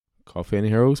Coffee and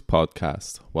Heroes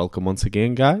podcast. Welcome once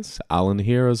again, guys. Alan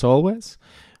here as always.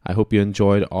 I hope you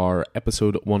enjoyed our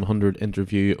episode 100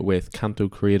 interview with Kanto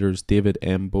creators David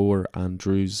M. Booher and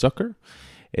Drew Zucker.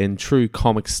 In true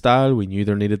comic style, we knew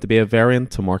there needed to be a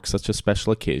variant to mark such a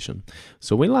special occasion.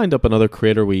 So we lined up another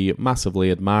creator we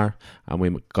massively admire, and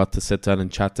we got to sit down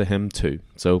and chat to him too.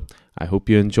 So I hope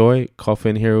you enjoy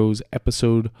Coffee and Heroes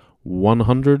episode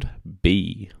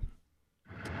 100B.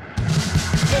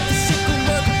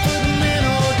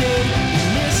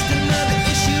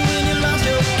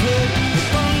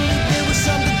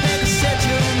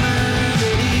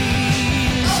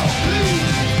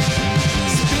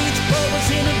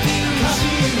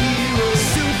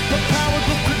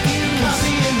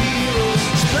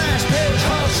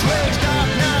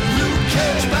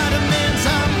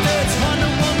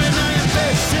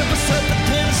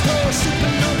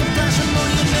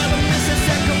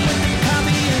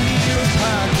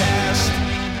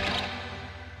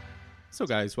 So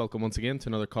guys, welcome once again to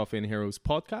another Coffee and Heroes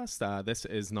podcast. This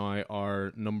is now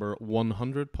our number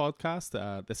 100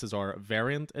 podcast. This is our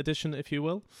variant edition, if you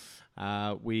will.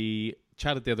 We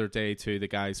chatted the other day to the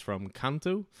guys from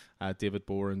Kanto, David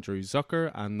Booher and Drew Zucker,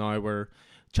 and now we're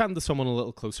chatting to someone a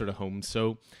little closer to home.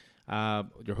 So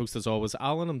your host as always,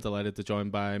 Alan. I'm delighted to join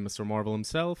by Mr. Marvel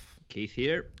himself. Keith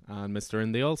here. And Mr.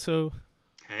 Indy also.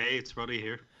 Hey, it's Roddy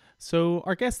here. So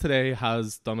our guest today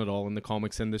has done it all in the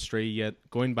comics industry, yet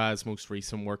going by his most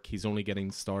recent work, he's only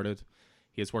getting started.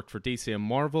 He has worked for DC and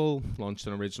Marvel, launched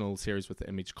an original series with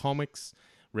Image Comics,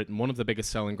 written one of the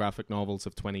biggest selling graphic novels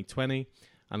of 2020,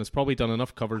 and has probably done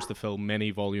enough covers to fill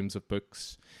many volumes of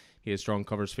books. He has drawn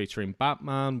covers featuring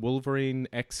Batman, Wolverine,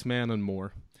 X-Men, and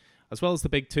more. As well as the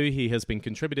big two, he has been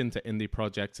contributing to indie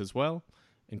projects as well,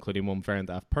 including one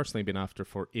variant I've personally been after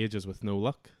for ages with no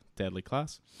luck, Deadly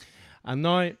Class. And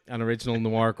now, an original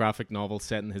noir graphic novel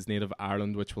set in his native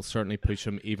Ireland, which will certainly push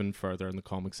him even further in the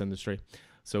comics industry.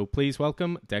 So please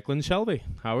welcome Declan Shelby.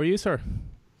 How are you, sir?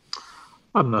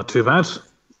 I'm not too bad.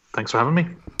 Thanks for having me.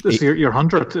 This is your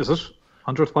 100th, is it?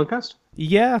 100th podcast?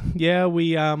 Yeah.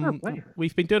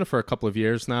 We've been doing it for a couple of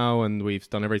years now, and we've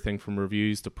done everything from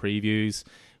reviews to previews.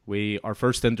 Our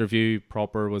first interview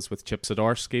proper was with Chip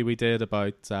Zdarsky we did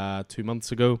about 2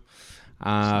 months ago.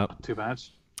 Not too bad.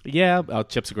 Yeah,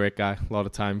 Chip's a great guy. A lot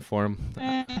of time for him.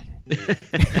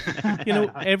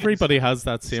 Everybody has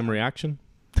that same reaction.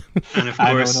 And of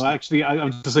course, I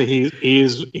have to say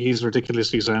he's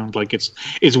ridiculously sound. Like it's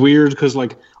weird because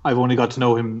like I've only got to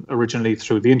know him originally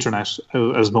through the internet,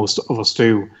 as most of us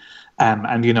do, and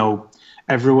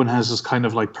everyone has this kind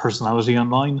of like personality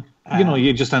online.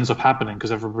 It just ends up happening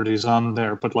because everybody's on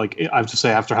there. But like I have to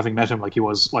say, after having met him, like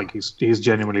he's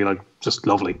genuinely like just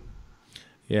lovely.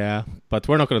 Yeah, but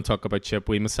we're not going to talk about Chip.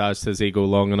 We massaged his ego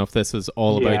long enough. This is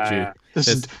all about you. Yeah.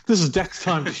 This is Deck's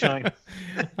time to shine.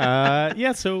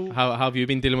 So how have you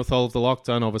been dealing with all of the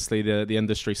lockdown? Obviously, the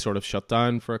industry sort of shut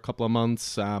down for a couple of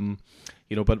months.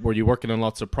 But were you working on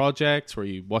lots of projects? Were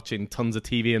you watching tons of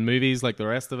TV and movies like the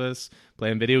rest of us,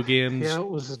 playing video games? Yeah, it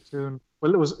was June.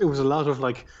 Well, it was a lot of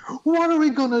like, what are we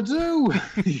gonna do?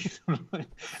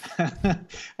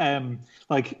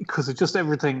 Because it's just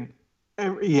everything.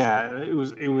 Yeah, it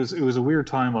was a weird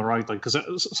time, all right. Like, because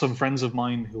some friends of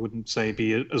mine who wouldn't say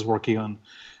be as working on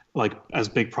like as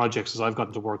big projects as I've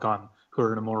gotten to work on, who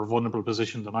are in a more vulnerable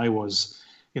position than I was.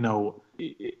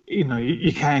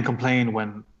 You can't complain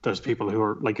when there's people who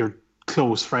are like your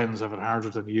close friends have it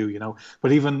harder than you.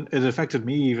 But even it affected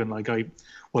me. Even like I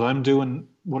pretty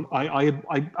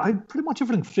much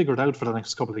everything figured out for the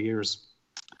next couple of years.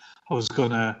 I was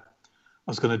gonna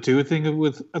do a thing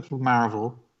with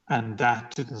Marvel. And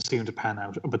that didn't seem to pan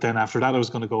out. But then after that, I was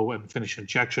going to go and finish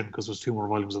Injection because there's 2 more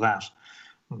volumes of that.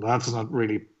 That's not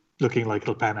really looking like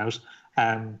it'll pan out.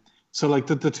 So like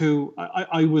the two,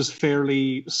 I was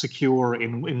fairly secure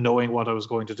in knowing what I was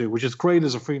going to do, which is great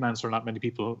as a freelancer. Not many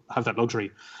people have that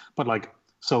luxury. But like,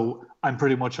 so I'm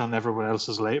pretty much on everyone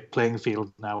else's playing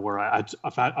field now, where I've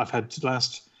had the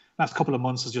last couple of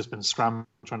months has just been scrambling,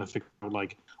 trying to figure out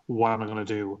like, what am I going to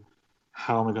do?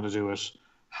 How am I going to do it?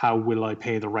 How will I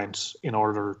pay the rent in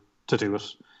order to do it?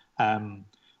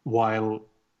 While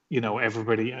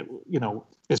everybody,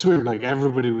 it's weird. Like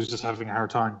everybody was just having a hard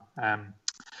time.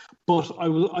 But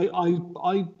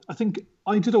I think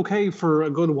I did okay for a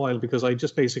good while because I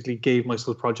just basically gave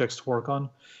myself projects to work on.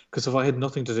 Because if I had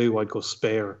nothing to do, I'd go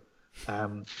spare.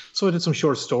 So I did some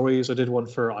short stories. I did one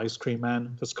for Ice Cream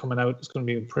Man that's coming out. It's going to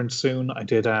be in print soon.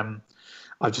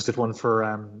 I just did one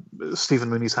for Stephen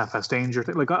Mooney's Half-Assed Danger.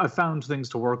 Like I found things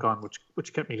to work on,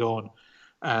 which kept me going.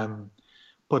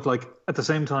 But like at the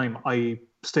same time, I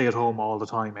stay at home all the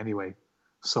time anyway.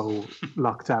 So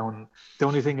lockdown. The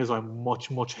only thing is I'm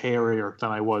much hairier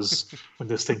than I was when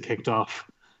this thing kicked off,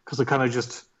 because I kind of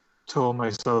just told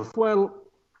myself, well,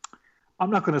 I'm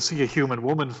not going to see a human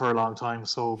woman for a long time,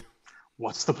 so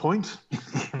what's the point?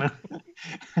 You know?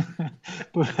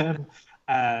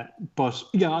 But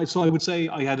yeah, so I would say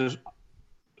I had it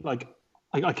like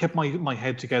I kept my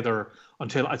head together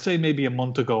until I'd say maybe a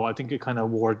month ago. I think it kind of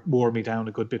wore me down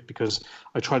a good bit because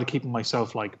I tried to keep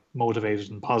myself like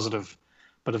motivated and positive,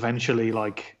 but eventually,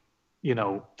 like, you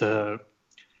know, the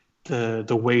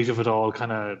weight of it all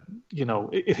kind of, you know,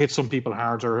 it hit some people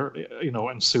harder, you know,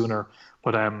 and sooner.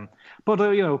 But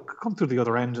you know, come through the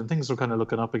other end and things are kind of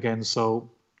looking up again.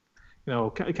 So, you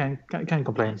know, can't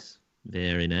complain.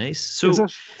 Very nice. So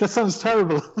that sounds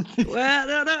terrible.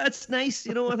 Well, no, it's nice.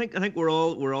 You know, I think we're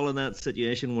all in that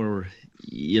situation where,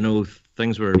 you know,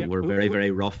 things were very, very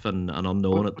rough and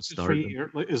unknown at the start.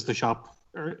 Is the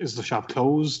shop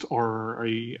closed, or are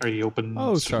you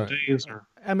open some days? Or?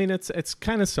 I mean, it's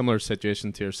kind of similar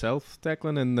situation to yourself,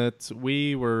 Declan, in that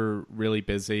we were really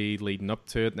busy leading up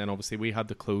to it, and then obviously we had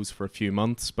to close for a few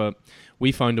months, but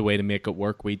we found a way to make it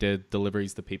work. We did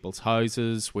deliveries to people's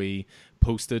houses, we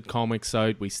posted comics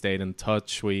out, we stayed in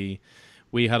touch, we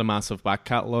had a massive back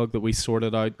catalogue that we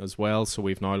sorted out as well, so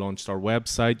we've now launched our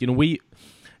website. You know,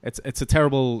 It's a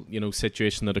terrible, you know,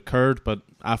 situation that occurred, but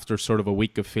after sort of a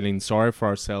week of feeling sorry for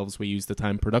ourselves, we used the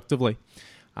time productively.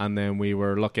 And then we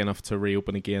were lucky enough to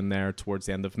reopen again there towards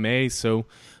the end of May. So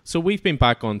we've been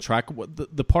back on track.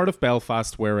 The part of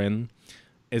Belfast we're in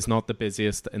is not the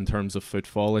busiest in terms of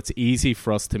footfall. It's easy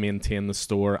for us to maintain the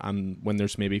store and when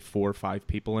there's maybe 4 or 5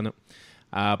 people in it.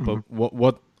 But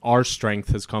what our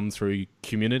strength has come through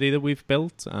community that we've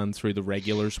built and through the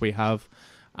regulars we have.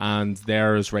 And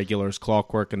they're as regular as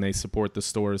clockwork, and they support the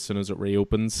store as soon as it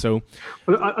reopens. So,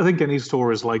 but I think any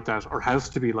store is like that, or has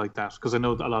to be like that, because I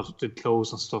know that a lot did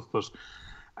close and stuff.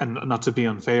 And not to be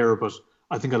unfair, but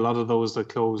I think a lot of those that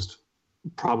closed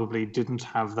probably didn't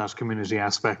have that community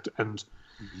aspect. And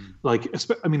like,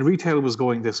 I mean, retail was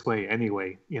going this way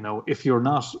anyway. You know, if you're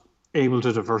not able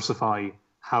to diversify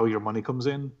how your money comes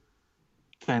in,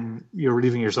 then you're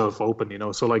leaving yourself open. You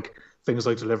know, so like. Things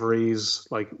like deliveries,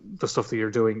 like the stuff that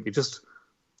you're doing, you just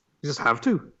have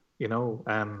to, you know.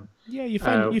 Yeah, you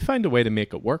find a way to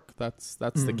make it work. That's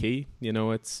the key. You know,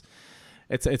 it's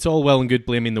all well and good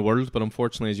blaming the world, but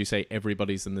unfortunately, as you say,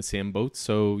 everybody's in the same boat.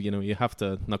 So you know, you have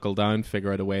to knuckle down,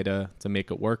 figure out a way to make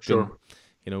it work, sure. And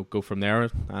you know, go from there.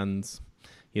 And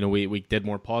you know, we did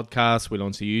more podcasts. We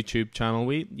launched a YouTube channel.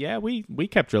 We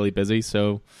kept really busy.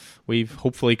 So we've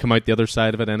hopefully come out the other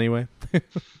side of it anyway.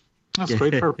 That's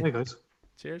great. Fair play, guys.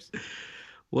 Cheers.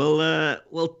 Well,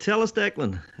 tell us,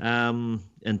 Declan.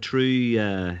 In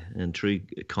true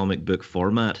comic book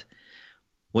format,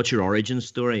 what's your origin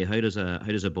story? How does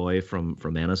a boy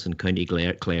from Ennis in County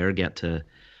Clare get to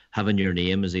having your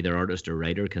name as either artist or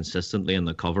writer consistently on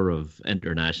the cover of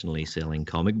internationally selling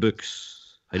comic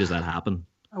books? How does that happen?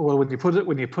 Well, when you put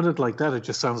it like that, it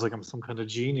just sounds like I'm some kind of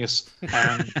genius.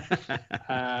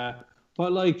 But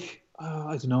like.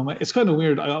 I don't know. It's kind of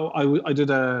weird. I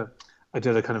did a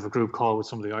kind of a group call with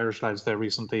some of the Irish lads there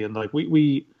recently, and like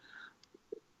we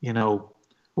you know,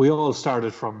 we all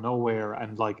started from nowhere,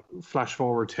 and like flash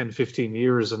forward 10, 15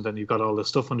 years, and then you've got all this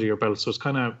stuff under your belt. So it's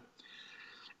kind of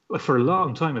like for a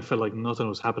long time, it felt like nothing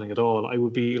was happening at all. I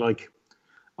would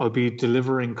be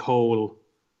delivering coal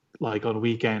like on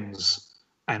weekends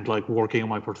and like working on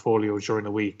my portfolio during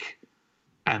the week,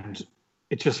 and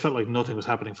it just felt like nothing was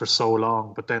happening for so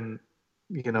long. But then,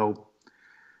 you know,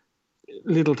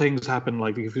 little things happen,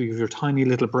 like if you have your tiny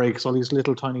little breaks, all these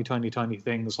little tiny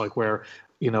things, like where,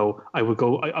 you know, I would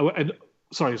go,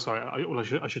 sorry,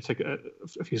 I should take a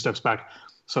few steps back.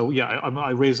 So yeah,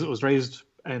 I was raised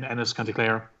in Ennis, County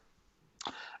Clare.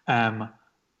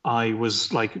 I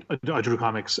was like, I drew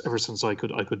comics ever since I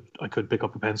could pick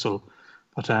up a pencil,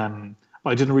 but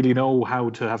I didn't really know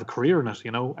how to have a career in it,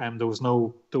 you know. There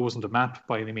wasn't a map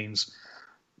by any means.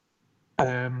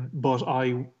 But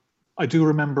I do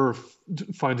remember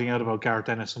finding out about Gareth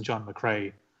Ennis and John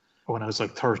McCrae when I was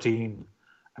like 13.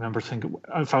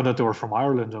 I found out they were from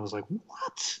Ireland. I was like,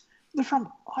 what? They're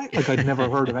from like I'd never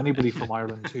heard of anybody from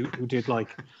Ireland who did like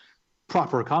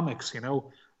proper comics, you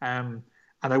know. And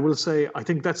I will say, I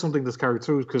think that's something that's carried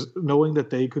through, because knowing that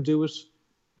they could do it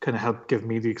kind of helped give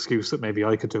me the excuse that maybe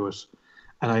I could do it.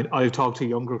 And I talk to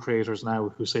younger creators now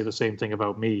who say the same thing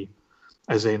about me,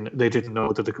 as in they didn't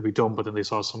know that it could be done, but then they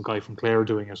saw some guy from Clare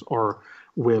doing it, or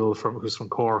Will who's from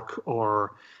Cork,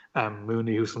 or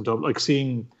Mooney who's from Dublin. Like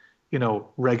seeing, you know,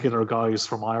 regular guys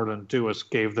from Ireland do it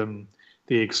gave them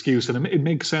the excuse, and it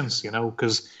makes sense, you know,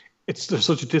 because there's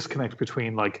such a disconnect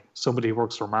between like somebody who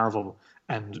works for Marvel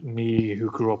and me who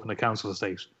grew up in a council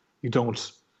estate. You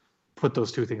don't put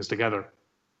those two things together.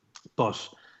 But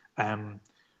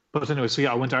anyway, so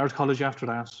yeah, I went to art college after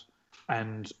that,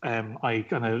 and I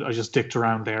just dicked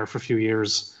around there for a few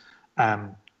years.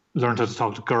 Learned how to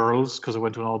talk to girls because I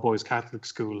went to an all boys Catholic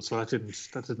school, so that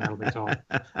didn't help me at all.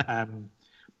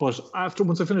 But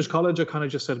once I finished college, I kind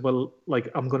of just said, well, like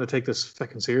I'm going to take this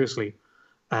fucking seriously.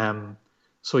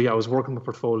 So yeah, I was working my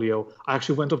portfolio. I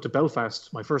actually went up to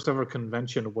Belfast. My first ever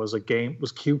convention was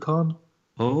QCon.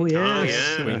 Oh yeah,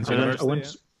 I went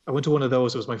to one of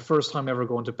those. It was my first time ever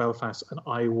going to Belfast, and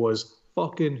I was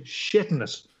fucking shitting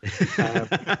it.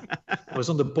 I was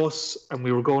on the bus, and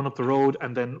we were going up the road,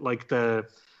 and then like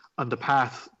on the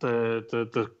path,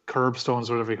 the curbstones,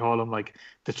 or whatever you call them, like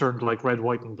they turned like red,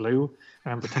 white, and blue.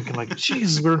 And I'm thinking like,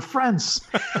 Jesus, we're in France,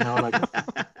 you know, like.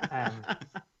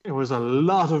 It was a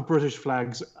lot of British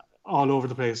flags all over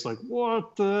the place. Like,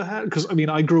 what the hell? Because I mean,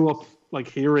 I grew up like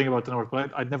hearing about the North,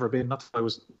 but I'd never been. Not until I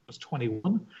was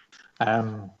 21.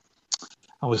 I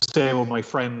was staying with my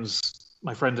friend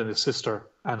and his sister,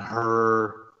 and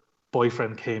her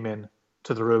boyfriend came in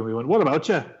to the room. We went, "What about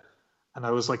you?" And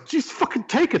I was like, "Jeez, fucking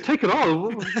take it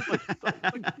all.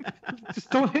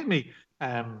 Just don't hit me."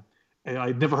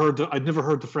 I'd never heard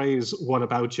the phrase "What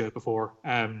about you" before.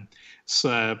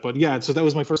 But yeah, so that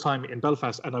was my first time in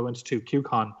Belfast, and I went to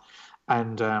QCon,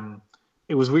 and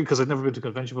it was weird because I'd never been to a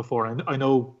convention before. And I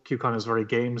know QCon is very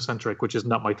game centric, which is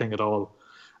not my thing at all.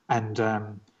 And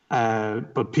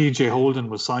but PJ Holden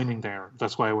was signing there.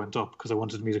 That's why I went up, because I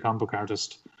wanted to meet a comic book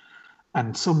artist.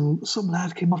 And some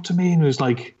lad came up to me and was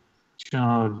like, you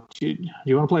know, do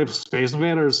you want to play Space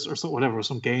Invaders or whatever,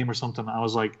 some game or something? I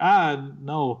was like,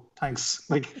 no, thanks.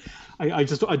 Like, I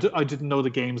didn't know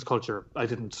the games culture. I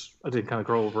didn't kind of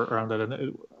grow around that,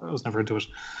 and I was never into it.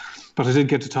 But I did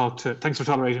get to talk to. Thanks for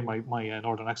tolerating my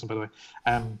northern accent, by the way.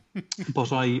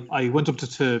 But I went up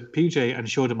to PJ and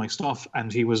showed him my stuff,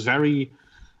 and he was very,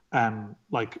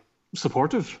 like,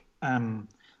 supportive. I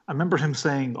remember him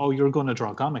saying, "Oh, you're going to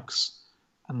draw comics,"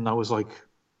 and I was like,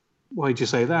 "Why'd you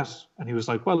say that?" And he was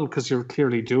like, "Well, because you're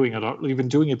clearly doing it. You've been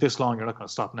doing it this long. You're not going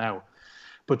to stop now."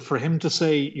 But for him to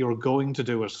say you're going to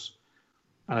do it,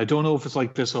 and I don't know if it's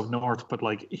like this up north, but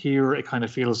like here, it kind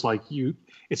of feels like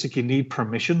it's like you need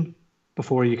permission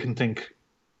before you can think,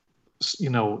 you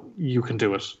know, you can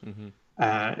do it.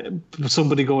 Mm-hmm.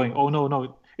 Somebody going, "Oh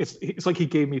no," it's like he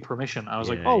gave me permission. I was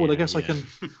like, "Oh well, I guess I can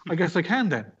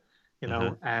then," you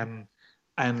know.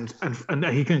 And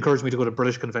he can encourage me to go to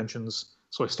British conventions.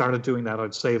 So I started doing that.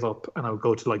 I'd save up and I would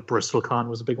go to like Bristol Con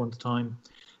was a big one at the time.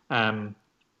 And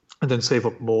then save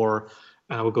up more.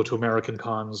 And I would go to American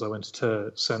cons. I went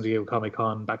to San Diego Comic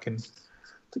Con back in, I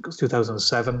think it was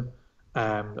 2007.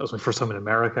 That was my first time in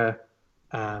America.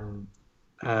 I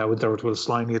went there with Will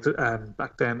Sliney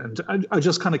back then. And I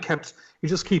just kind of you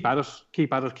just keep at it,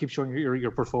 keep showing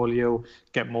your portfolio,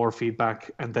 get more feedback.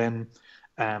 And then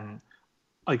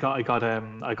I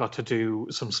got to do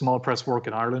some small press work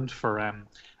in Ireland for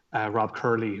Rob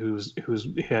Curley, he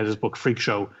had his book Freak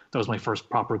Show. That was my first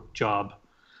proper job,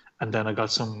 and then I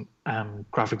got some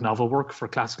graphic novel work for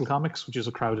Classical Comics, which is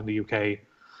a crowd in the UK.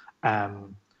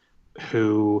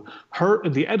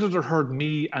 The editor heard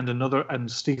me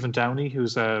and Stephen Downey,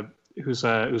 who's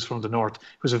from the north,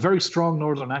 who's a very strong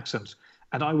northern accent.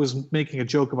 And I was making a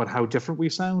joke about how different we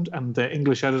sound, and the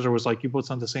English editor was like, "You both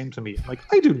sound the same to me." I'm like,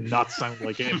 "I do not sound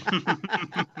like him."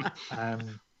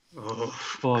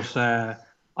 But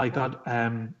I got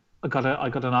an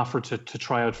offer to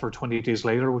try out for 28 Days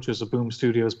Later, which is a Boom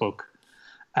Studios book,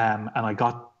 and I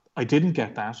didn't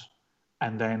get that,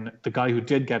 and then the guy who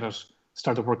did get it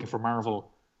started working for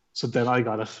Marvel, so then I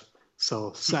got it.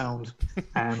 So sound,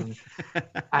 and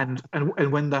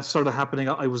when that started happening,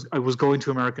 I was going to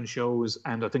American shows,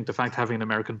 and I think the fact having an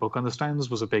American book on the stands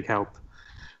was a big help.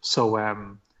 So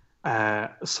then I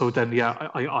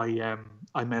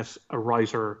met a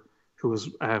writer who was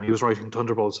he was writing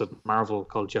Thunderbolts at Marvel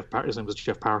called Jeff. His name was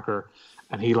Jeff Parker,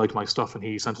 and he liked my stuff, and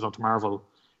he sent it on to Marvel.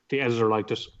 The editor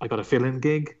liked it. I got a fill-in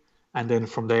gig, and then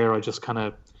from there I just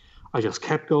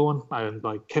kept going. I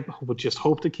would just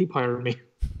hope to keep hiring me.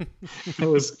 that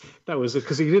was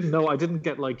because you didn't know. You didn't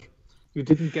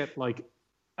get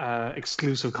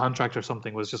exclusive contract or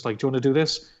something. It was just like, "Do you want to do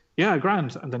this?" "Yeah,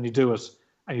 grand." And then you do it,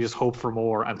 and you just hope for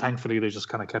more. And thankfully, they just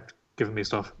kind of kept giving me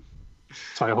stuff.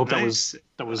 So I hope nice.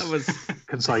 that was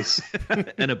concise.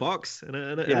 in a box, in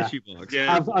a shoe box.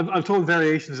 Yeah, I've told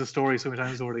variations of stories so many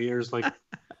times over the years. Like,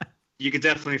 you could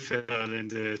definitely fit that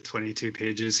into 22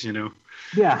 pages. You know.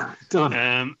 Yeah,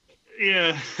 done.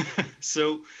 Yeah.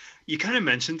 So you kind of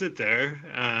mentioned it there,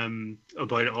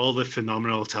 about all the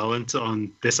phenomenal talent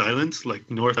on this island, like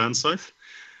North and South.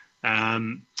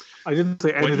 Um, I didn't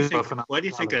say anything about phenomenal. Why do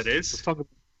you think that is? Let's talk about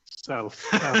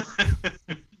myself.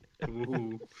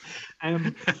 Ooh.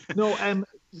 No,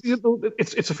 you know,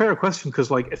 it's a fair question because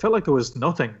like it felt like there was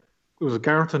nothing. It was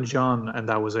Gareth and John, and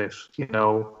that was it. You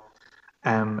know,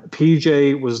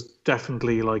 PJ was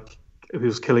definitely like he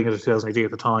was killing it at 2018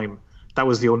 at the time. That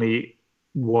was the only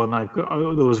one that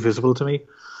was visible to me.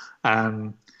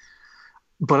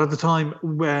 But at the time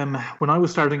when I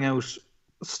was starting out,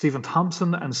 Stephen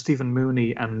Thompson and Stephen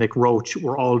Mooney and Nick Roach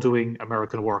were all doing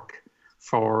American work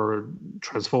for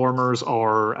Transformers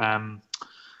or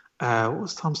what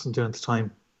was Thompson doing at the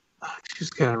time? I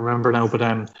just can't remember now. But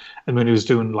and Mooney was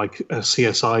doing like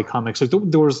CSI comics. Like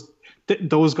there was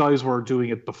those guys were doing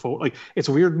it before. Like it's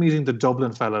weird meeting the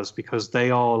Dublin fellas because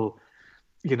they all,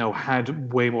 you know,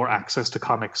 had way more access to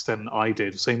comics than I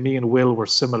did. So me and Will were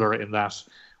similar in that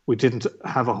we didn't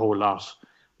have a whole lot.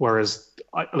 Whereas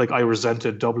I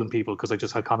resented Dublin people because they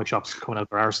just had comic shops coming out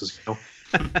their arses, you know.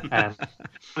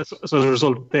 So as a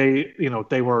result, they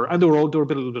were a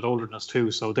little bit older than us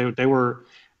too. So they were.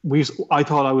 I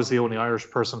thought I was the only Irish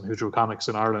person who drew comics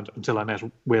in Ireland until I met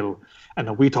Will,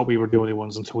 and we thought we were the only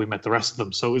ones until we met the rest of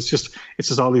them. So it's just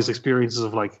all these experiences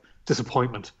of like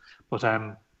disappointment. But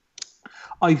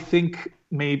I think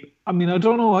I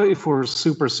don't know if we're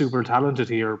super talented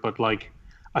here, but like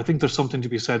I think there's something to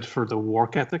be said for the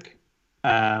work ethic.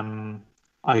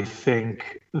 I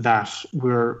think that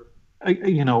we're,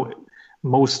 you know,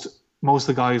 most of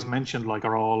the guys mentioned like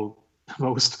are all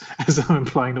most, as I'm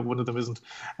implying that one of them isn't.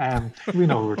 We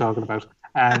know who we're talking about.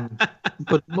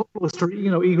 But most are, you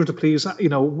know, eager to please, you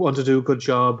know, want to do a good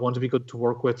job, want to be good to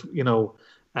work with, you know.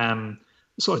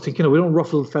 So I think, you know, we don't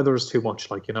ruffle feathers too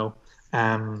much, like, you know.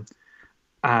 And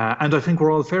I think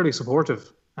we're all fairly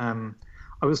supportive.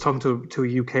 I was talking to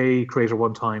a UK creator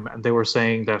one time, and they were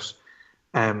saying that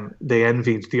they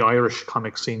envied the Irish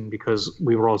comic scene because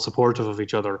we were all supportive of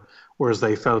each other, whereas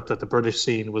they felt that the British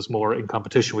scene was more in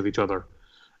competition with each other.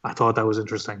 I thought that was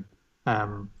interesting,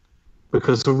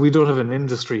 because we don't have an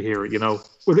industry here, you know,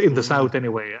 in the South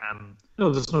anyway.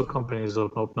 No, there's no companies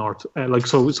up north. Like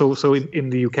so in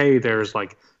the UK, there's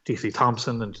like DC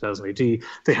Thompson and 2000 AD.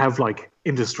 They have like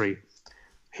industry.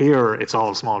 Here, it's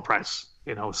all small press,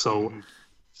 you know. So,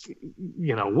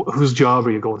 you know, whose job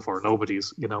are you going for?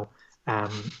 Nobody's, you know.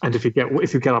 And if you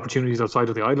get opportunities outside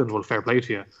of the island, well, fair play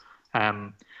to you.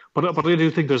 But I do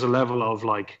think there's a level of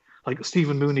like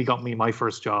Stephen Mooney got me my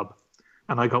first job,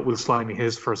 and I got Will Slimy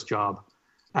his first job.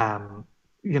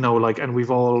 You know, like, and we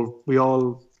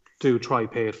all do try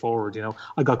pay it forward. You know,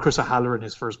 I got Chris O'Halloran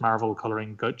his first Marvel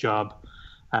coloring job.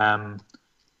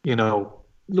 You know,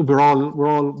 we're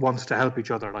all wants to help each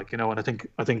other, like, you know, and I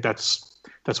think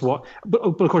that's what. But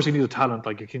of course, you need a talent.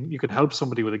 Like you can help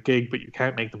somebody with a gig, but you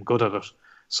can't make them good at it.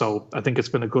 So I think there's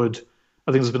been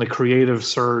a creative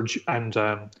surge and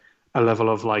a level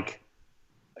of like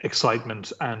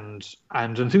excitement and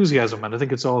enthusiasm, and I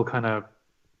think it's all kind of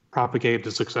propagated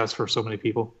to success for so many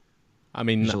people. I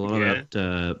mean, there's a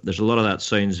lot of that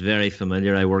sounds very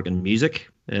familiar. I work in music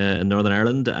in Northern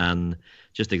Ireland, and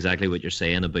just exactly what you're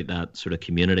saying about that sort of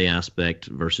community aspect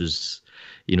versus,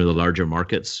 you know, the larger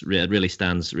markets. It really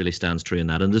stands true in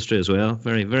that industry as well.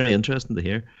 Very, very interesting to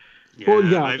hear. Yeah, well,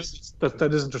 yeah,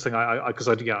 that is interesting. I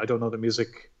don't know the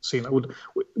music scene.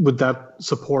 Would that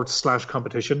support /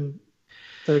 competition?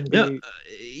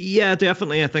 Yeah,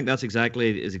 definitely. I think that's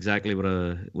exactly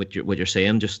what you're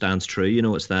saying just stands true. You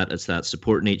know, it's that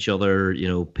supporting each other. You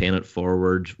know, paying it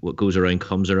forward. What goes around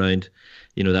comes around.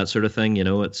 You know, that sort of thing. You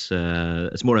know, it's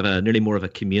nearly more of a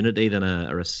community than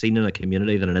a scene in a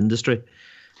community than an industry.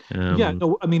 Yeah,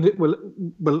 no, I mean,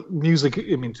 well, music.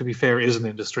 I mean, to be fair, is an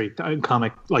industry.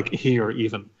 Comic, like here,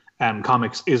 even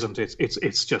comics isn't.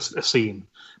 It's just a scene.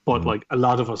 But like a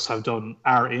lot of us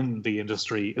are in the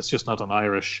industry. It's just not an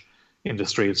Irish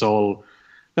industry. It's all.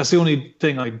 That's the only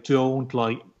thing I don't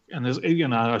like. And there's, you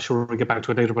know, I'm sure we'll get back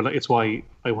to it later. But it's why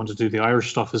I want to do the Irish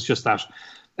stuff. Is just that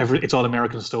it's all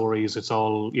American stories. It's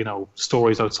all, you know,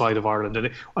 stories outside of Ireland.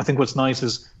 And I think what's nice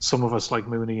is some of us like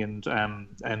Mooney and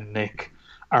Nick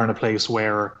are in a place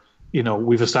where, you know,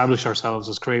 we've established ourselves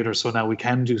as creators, so now we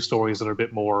can do stories that are a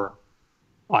bit more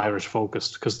Irish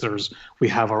focused because we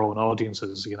have our own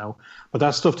audiences, you know. But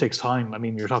that stuff takes time. I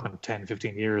mean, you're talking 10,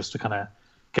 15 years to kind of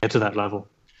get to that level.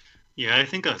 Yeah, I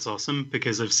think that's awesome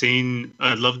because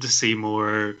I'd love to see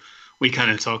more. We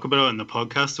kind of talk about it in the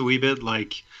podcast a wee bit,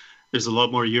 like there's a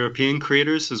lot more European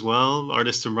creators as well,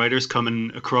 artists and writers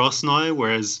coming across now,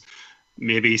 whereas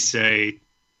maybe say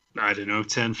I don't know,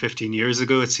 10, 15 years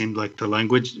ago, it seemed like the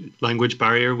language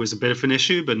barrier was a bit of an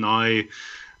issue, but now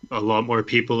a lot more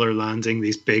people are landing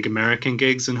these big American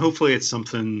gigs, and hopefully it's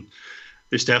something,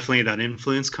 there's definitely that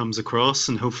influence comes across,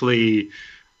 and hopefully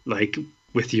like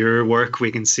with your work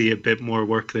we can see a bit more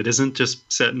work that isn't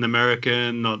just set in America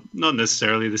and not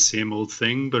necessarily the same old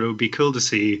thing, but it would be cool to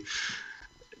see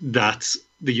that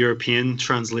the European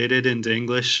translated into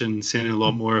English and seeing a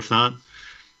lot more of that.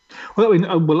 Well, I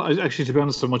mean, well, actually, to be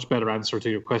honest, a much better answer to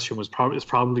your question is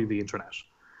probably the internet.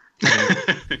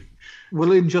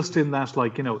 Well, just in that,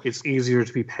 like, you know, it's easier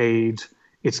to be paid,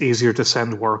 it's easier to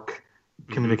send work,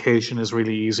 communication is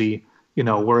really easy, you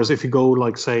know. Whereas if you go,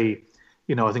 like, say,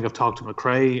 you know, I think I've talked to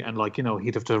McRae, and like, you know,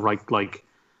 he'd have to write, like,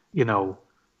 you know,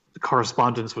 the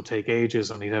correspondence would take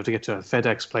ages, and he'd have to get to a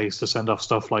FedEx place to send off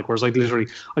stuff. Like, whereas, like, literally,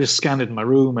 I just scan it in my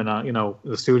room and you know,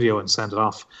 the studio and send it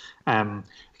off.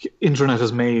 Internet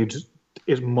has made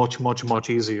it much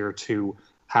easier to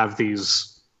have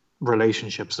these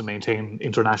relationships and maintain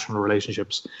international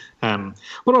relationships. But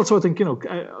also, I think, you know,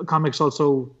 comics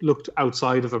also looked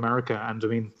outside of America, and I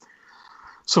mean,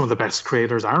 some of the best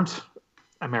creators aren't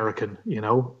American, you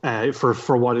know,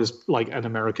 for what is like an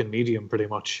American medium, pretty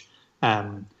much.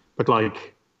 But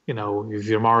like, you know,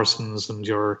 your Morrisons and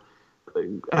your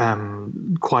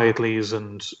Quietly's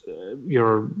and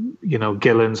your, you know,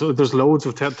 Gillens. There's loads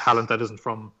of talent that isn't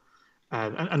from.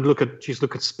 And look at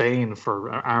Spain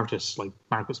for artists like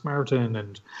Marcus Martin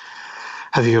and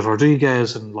Javier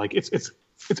Rodriguez, and like it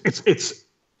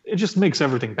just makes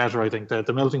everything better. I think that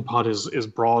the melting pot is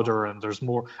broader, and there's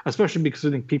more, especially because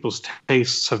I think people's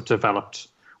tastes have developed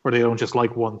where they don't just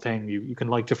like one thing. You can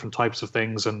like different types of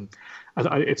things, and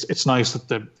it's nice that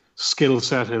the skill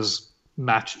set has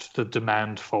matched the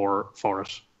demand for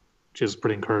it, which is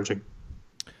pretty encouraging.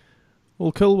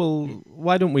 Well, cool. Well,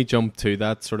 why don't we jump to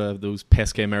that, sort of those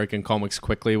pesky American comics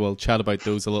quickly? We'll chat about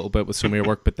those a little bit with some of your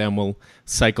work, but then we'll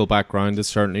cycle back around to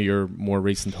certainly your more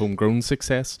recent homegrown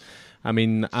success. I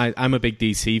mean, I'm a big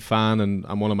DC fan,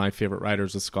 and one of my favourite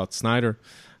writers is Scott Snyder.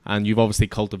 And you've obviously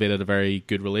cultivated a very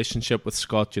good relationship with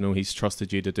Scott. You know, he's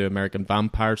trusted you to do American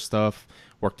Vampire stuff,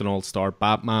 worked on All-Star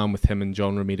Batman with him and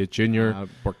John Romita Jr.,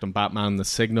 worked on Batman The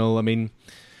Signal. I mean,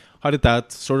 how did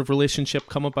that sort of relationship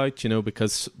come about? You know,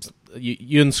 because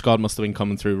you and Scott must have been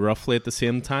coming through roughly at the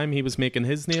same time. He was making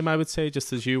his name, I would say,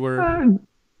 just as you were.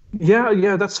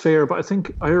 Yeah, that's fair. But I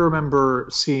think I remember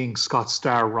seeing Scott's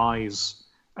star rise,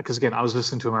 because again, I was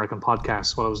listening to American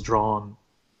podcasts while I was drawn,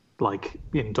 like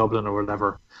in Dublin or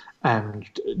whatever. And,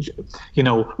 you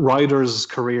know, writers'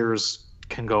 careers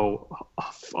can go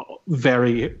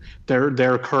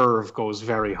their curve goes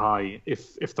very high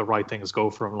if the right things go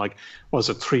for them. Like, was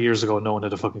it 3 years ago no one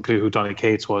had a fucking clue who Donny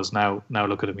Cates was? Now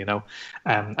look at him, you know.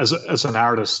 As an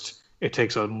artist, it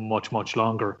takes a much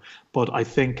longer. But I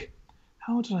think,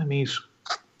 how did I meet?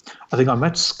 I think I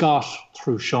met Scott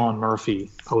through Sean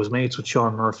Murphy. I was mates with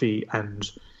Sean Murphy,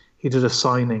 and he did a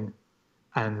signing,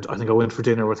 and I think I went for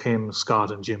dinner with him,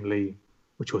 Scott, and Jim Lee,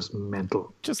 which was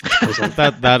mental. Just like,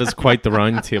 that is quite the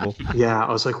round table. Yeah,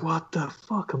 I was like, what the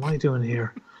fuck am I doing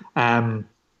here? But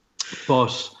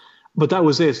that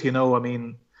was it, you know. I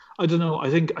mean, I don't know. I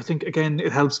think again,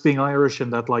 it helps being Irish in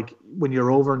that, like, when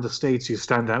you're over in the States, you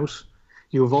stand out.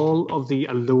 You have all of the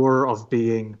allure of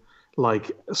being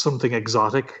like something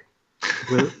exotic,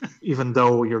 even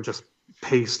though you're just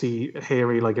pasty,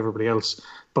 hairy like everybody else.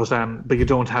 But you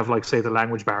don't have, like, say, the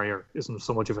language barrier isn't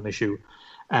so much of an issue.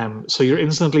 So you're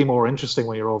instantly more interesting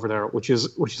when you're over there, which is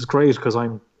great, because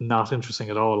I'm not interesting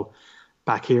at all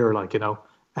back here. Like, you know,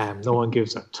 no one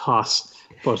gives a toss.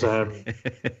 But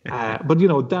you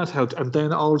know, that helped. And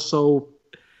then also,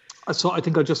 so I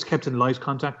think I just kept in light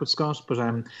contact with Scott. But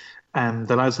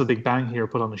the lads of the Big Bang here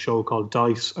put on a show called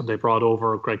Dice, and they brought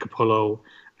over Greg Capullo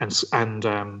and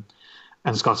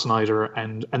Scott Snyder,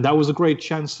 and that was a great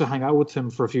chance to hang out with him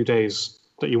for a few days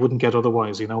that you wouldn't get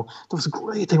otherwise, you know. That was a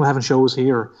great thing with having shows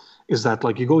here, is that,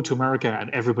 like, you go to America and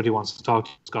everybody wants to talk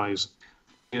to these guys.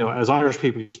 You know, as Irish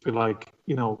people, you'd be like,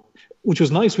 you know, which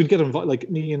was nice. We'd get invited, like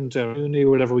me and Rooney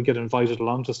or whatever, we'd get invited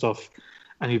along to stuff,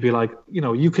 and you'd be like, you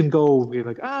know, you can go. Be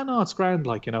like, no, it's grand,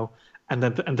 like, you know, and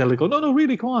they'll go, no,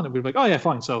 really, come on, and we'd be like, oh yeah,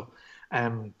 fine. So,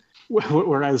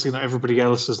 whereas, you know, everybody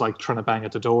else is like trying to bang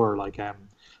at the door, like,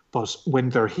 but when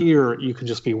they're here, you can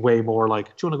just be way more like,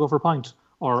 do you want to go for a pint?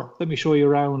 Or let me show you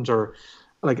around, or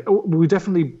like, we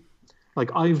definitely,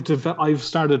 like, I've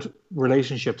started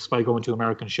relationships by going to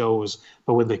American shows,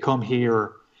 but when they come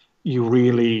here, you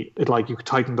really, you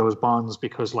tighten those bonds,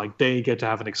 because, like, they get to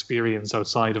have an experience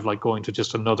outside of, like, going to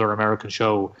just another American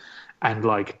show, and,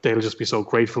 like, they'll just be so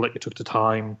grateful that you took the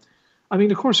time. I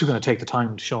mean, of course you're going to take the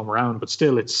time to show them around, but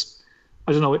still,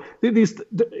 I don't know.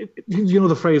 You know,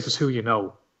 the phrase is who you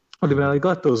know. I mean, I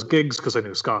got those gigs because I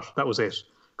knew Scott. That was it.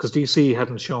 Because DC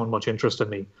hadn't shown much interest in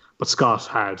me, but Scott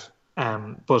had.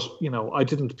 But you know, I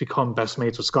didn't become best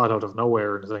mates with Scott out of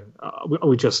nowhere or anything.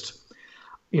 We just,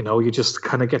 you know, you just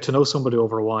kind of get to know somebody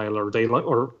over a while, or they like,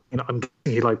 or you know, I'm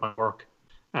guessing he liked my work.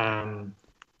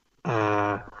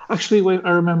 Actually, wait,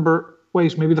 I remember.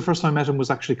 Wait, maybe the first time I met him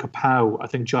was actually Kapow. I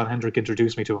think John Hendrick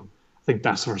introduced me to him. I think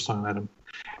that's the first time I met him.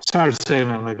 It's hard to say,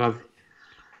 man. Like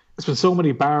it's been so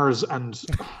many bars, and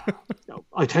you know,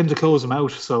 I tend to close them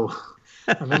out, so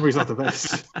my memory's not the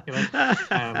best. You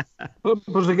know,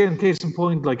 but again, case in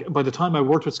point, like by the time I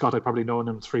worked with Scott, I'd probably known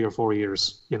him 3 or 4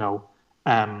 years. You know,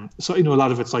 so you know, a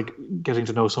lot of it's like getting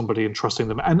to know somebody and trusting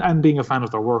them, and being a fan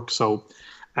of their work. So,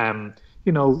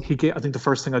 you know, I think the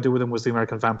first thing I did with him was the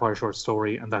American Vampire short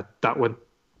story, and that went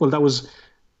well. That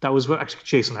was what actually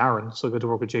Jason Aaron. So I got to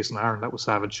work with Jason Aaron. That was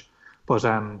savage. But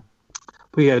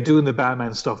yeah, doing the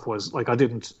Batman stuff was like I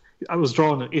was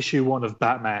drawing an issue 1 of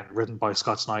Batman written by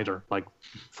Scott Snyder, like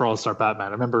for All Star Batman.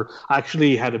 I remember I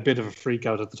actually had a bit of a freak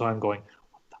out at the time, going,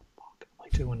 "What the fuck am I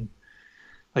doing?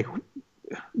 Like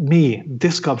me,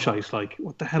 this gobshite, like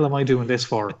what the hell am I doing this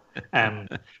for?"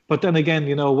 But then again,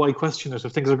 you know, why question it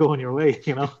if things are going your way?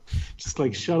 You know, just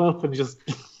like shut up and just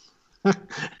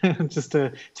just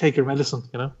take your medicine,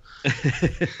 you know.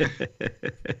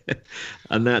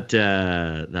 And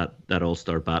that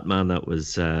All-Star Batman, that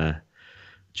was John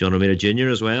Romita Jr.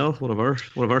 as well, one of our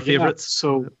favorites.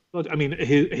 So, I mean,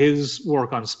 his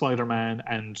work on Spider-Man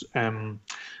and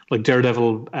like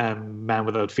Daredevil, Man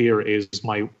Without Fear is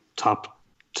my top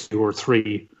 2 or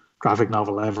 3 graphic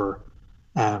novel ever.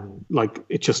 Like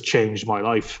it just changed my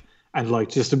life, and like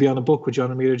just to be on a book with John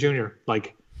Romita Jr.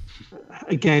 Like.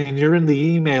 Again, you're in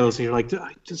the emails and you're like,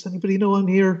 does anybody know I'm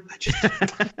here? I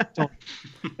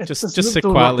just sit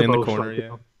quietly in the corner, like, yeah. You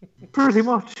know? Pretty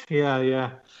much,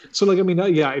 yeah. So like, I mean,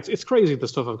 yeah, it's crazy the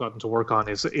stuff I've gotten to work on.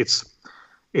 It's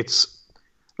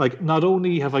like not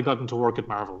only have I gotten to work at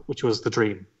Marvel, which was the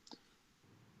dream,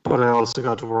 but I also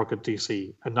got to work at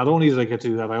DC. And not only did I get to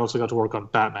do that, I also got to work on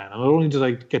Batman. And not only did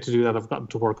I get to do that, I've gotten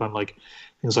to work on like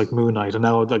things like Moon Knight. And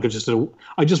now like I just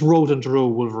wrote and drew a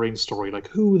Wolverine story. Like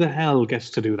who the hell gets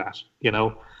to do that? You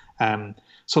know?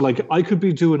 So like I could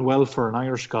be doing well for an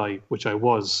Irish guy, which I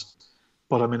was,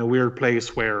 but I'm in a weird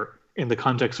place where in the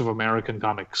context of American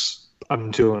comics, I'm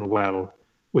doing well,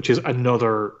 which is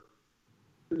another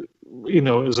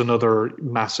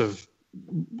massive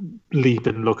leap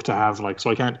in look to have. Like, so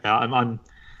I can't. Yeah,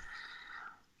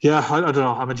 I don't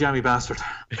know. I'm a jammy bastard.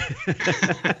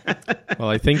 Well,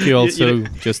 I think you also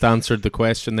just answered the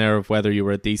question there of whether you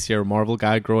were a DC or Marvel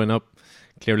guy growing up.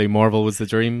 Clearly, Marvel was the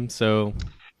dream. So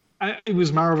it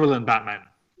was Marvel and Batman,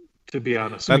 to be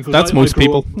honest. That's most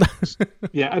people.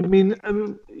 Yeah, I mean,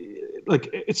 like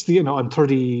it's I'm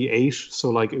 38, so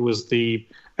like it was the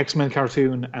X-Men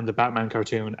cartoon and the Batman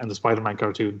cartoon and the Spider-Man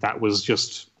cartoon. That was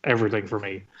just everything for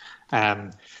me. I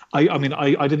mean,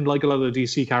 I didn't like a lot of the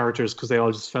DC characters because they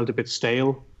all just felt a bit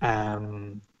stale.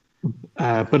 But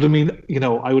I mean, you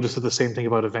know, I would have said the same thing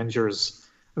about Avengers.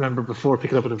 I remember before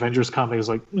picking up an Avengers comic, I was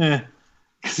like,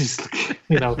 because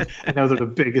you know, and now they're the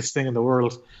biggest thing in the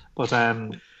world. But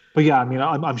yeah, I mean,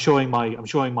 I'm showing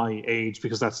my age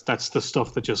because that's the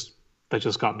stuff that just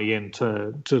got me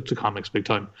into comics big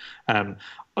time.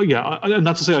 Yeah, and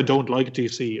not to say I don't like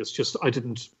DC. It's just I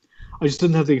just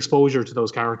didn't have the exposure to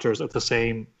those characters at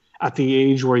the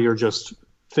age where you're just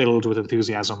filled with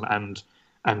enthusiasm and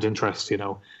interest. You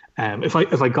know, if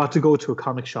I got to go to a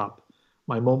comic shop,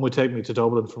 my mum would take me to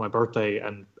Dublin for my birthday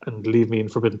and leave me in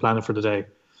Forbidden Planet for the day,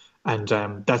 and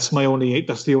that's the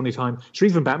only time. Sure,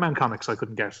 even Batman comics I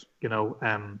couldn't get. You know,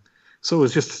 so it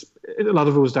was just a lot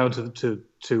of it was down to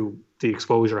the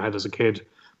exposure I had as a kid.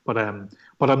 But I'm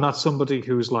not somebody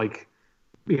who's like,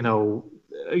 you know,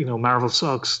 Marvel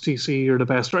sucks, DC are the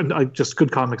best.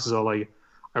 Good comics is all I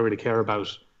really care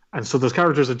about. And so those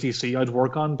characters at DC I'd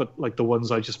work on, but like the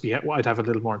ones I'd have a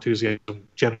little more enthusiasm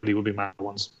generally would be Marvel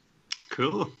ones.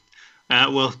 Cool.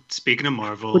 Well, speaking of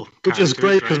Marvel, which is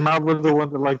great because Marvel are the one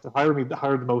that like to hire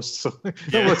the most, so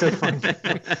that works out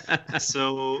fine.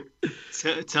 So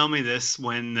tell me this: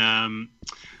 when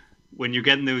you're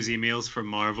getting those emails from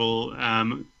Marvel,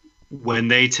 when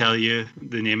they tell you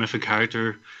the name of a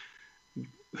character,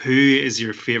 who is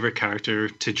your favorite character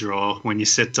to draw when you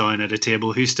sit down at a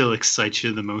table? Who still excites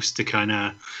you the most to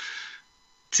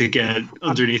get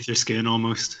underneath your skin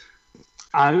almost?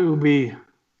 I would be,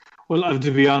 well,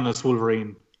 to be honest,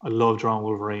 Wolverine. I love drawing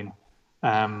Wolverine.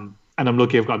 And and I'm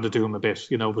lucky I've gotten to do him a bit,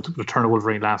 with Return of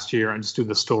Wolverine last year and just do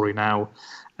the story now.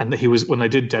 And he was, when I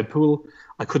did Deadpool,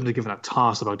 I couldn't have given a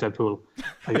toss about Deadpool.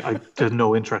 I had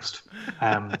no interest.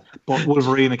 But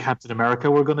Wolverine and Captain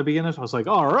America were going to be in it. I was like,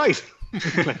 all right.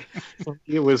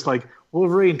 It was like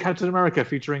Wolverine, Captain America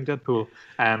featuring Deadpool.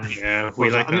 We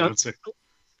like that.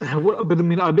 But I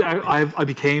mean, I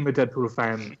became a Deadpool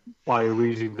fan by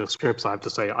reading the scripts. I have to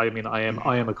say, I mean, I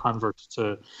am a convert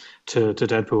to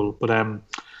Deadpool. But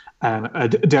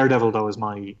Daredevil though is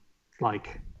my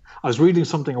like. I was reading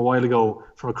something a while ago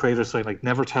from a creator saying like,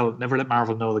 never let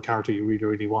Marvel know the character you really,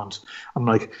 really want. I'm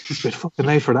like, it's a bit fucking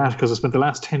late for that because I spent the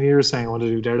last 10 years saying I want to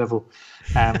do Daredevil.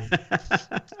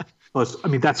 But I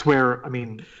mean, that's where, I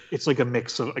mean, it's like a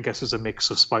mix of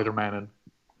Spider-Man and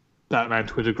Batman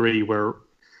to a degree, where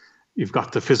you've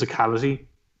got the physicality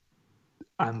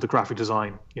and the graphic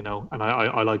design, and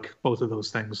I like both of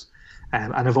those things.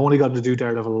 And I've only gotten to do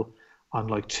Daredevil on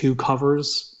like 2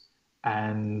 covers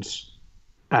and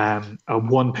a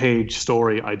 1-page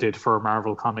story I did for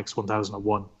Marvel Comics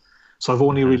 1001. So I've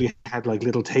only really had like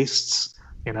little tastes,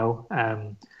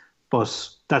 but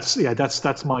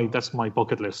that's my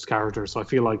bucket list character. So I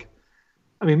feel like,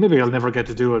 I mean, maybe I'll never get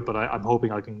to do it, but I'm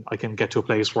hoping I can get to a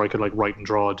place where I could like write and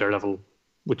draw Daredevil,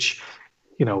 which,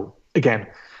 again,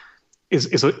 is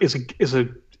a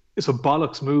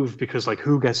bollocks move, because like,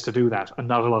 who gets to do that? And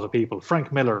not a lot of people.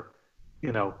 Frank Miller,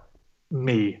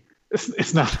 me.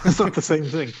 It's not the same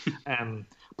thing.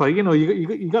 But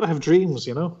you got to have dreams,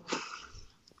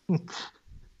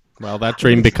 Well, that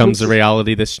dream becomes a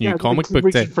reality this new comic book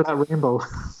day. For that rainbow.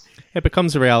 It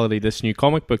becomes a reality this new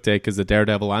comic book day because the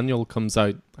Daredevil annual comes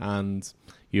out, and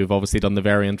you've obviously done the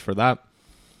variant for that.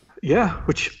 Yeah,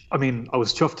 which, I mean, I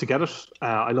was chuffed to get it.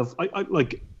 I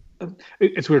like.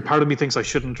 It's weird. Part of me thinks I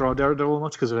shouldn't draw Daredevil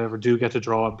much, because if I ever do get to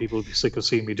draw, and people will be sick of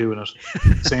seeing me doing it.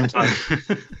 At the same time,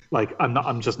 like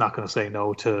I'm just not going to say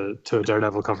no to a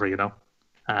Daredevil cover,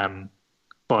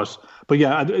 But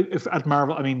yeah, if at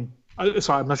Marvel, I mean,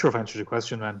 sorry, I'm not sure if I answered your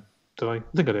question, man. Did I? I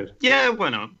think I did. Yeah, why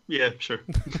not? Yeah, sure.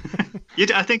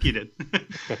 I think you did.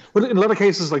 Okay. Well, in a lot of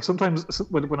cases, like sometimes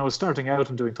when I was starting out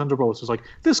and doing Thunderbolts, it was like,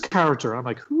 this character. I'm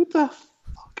like, who the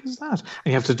fuck is that? And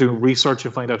you have to do research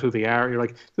and find out who they are. You're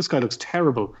like, this guy looks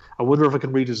terrible. I wonder if I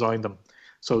can redesign them.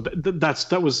 So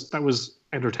that was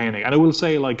entertaining. And I will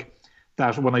say, like,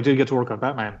 that when I did get to work on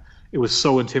Batman, it was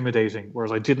so intimidating.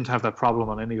 Whereas I didn't have that problem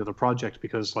on any other project,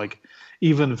 because like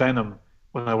even Venom,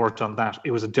 when I worked on that,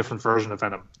 it was a different version of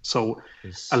Venom. So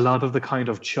a lot of the kind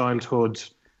of childhood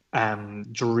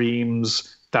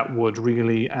dreams that would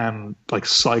really like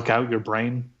psych out your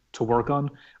brain to work on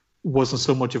wasn't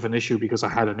so much of an issue, because I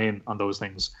had an in on those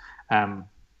things.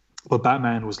 But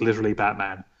Batman was literally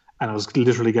Batman, and I was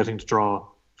literally getting to draw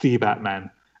the Batman,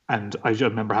 and I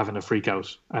remember having a freak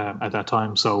out at that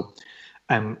time. So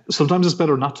sometimes it's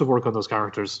better not to work on those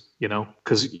characters,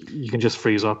 because you can just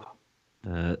freeze up.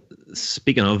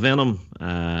 Speaking of Venom,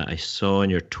 I saw on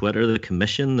your Twitter the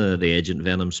commission, the Agent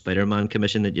Venom Spider-Man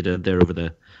commission that you did there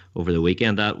over the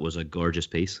weekend. That was a gorgeous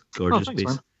piece. Gorgeous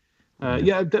piece.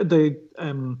 Yeah,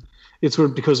 it's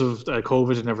weird because of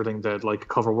COVID and everything, that like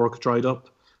cover work dried up.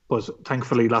 But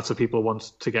thankfully, lots of people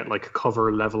want to get like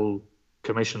cover level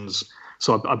commissions,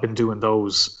 so I've been doing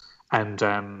those, and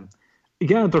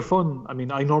yeah, they're fun. I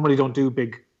mean, I normally don't do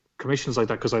big commissions like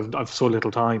that because I've so little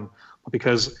time. But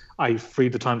because I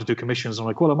freed the time to do commissions, I'm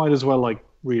like, well, I might as well like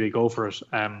really go for it.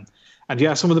 And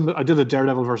yeah, some of them I did a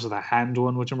Daredevil versus the Hand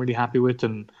one, which I'm really happy with,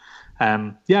 and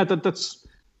yeah,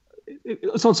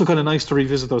 it's also kind of nice to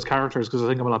revisit those characters, because I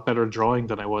think I'm a lot better at drawing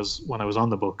than I was when I was on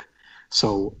the book.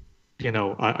 So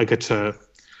I get to.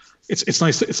 It's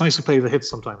nice to play the hits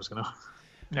sometimes.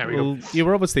 There we go. You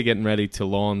were obviously getting ready to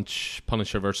launch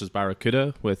Punisher versus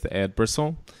Barracuda with Ed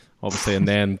Brisson, obviously, and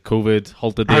then COVID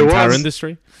halted the entire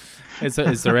industry. Is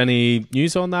there any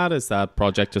news on that? Is that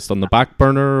project just on the back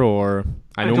burner, or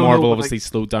I know Marvel obviously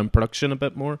slowed down production a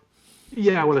bit more?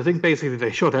 Yeah, well, I think basically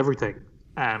they shut everything,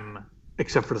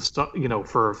 except for the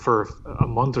for a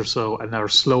month or so, and they're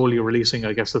slowly releasing,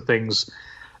 I guess, the things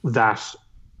that.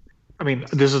 I mean,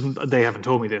 they haven't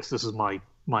told me this. This is my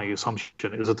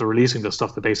assumption, is that they're releasing the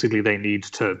stuff that basically they need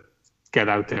to get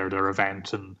out there, their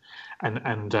event and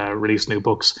release new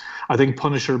books. I think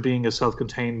Punisher being a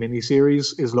self-contained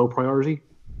miniseries is low priority,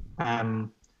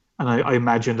 and I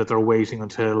imagine that they're waiting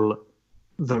until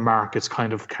the market's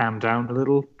kind of calmed down a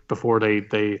little before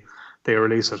they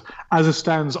release it. As it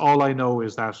stands, all I know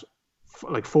is that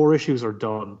like 4 issues are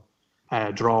done,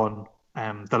 drawn.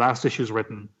 The last issue's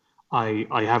written. I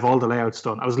have all the layouts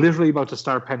done. I was literally about to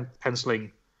start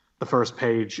penciling the first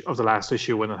page of the last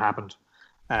issue when it happened.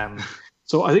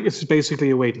 So I think it's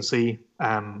basically a wait and see.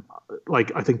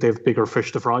 Like I think they have bigger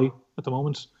fish to fry at the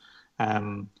moment.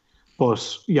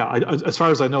 But yeah, as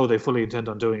far as I know, they fully intend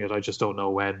on doing it. I just don't know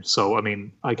when. So I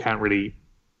mean, I can't really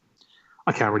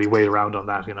wait around on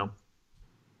that, you know.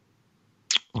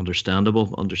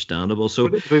 Understandable. So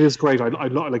it is great. I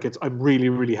like it. I'm really,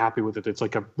 really happy with it. It's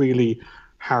like a really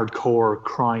hardcore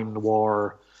crime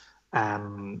noir,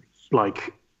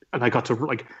 like, and I got to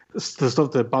like the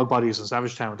stuff, the Bog Bodies and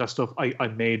Savage Town. That stuff I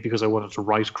made because I wanted to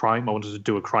write crime. I wanted to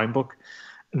do a crime book.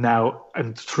 Now,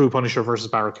 and through Punisher versus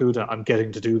Barracuda, I'm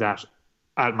getting to do that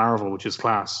at Marvel, which is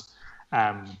class.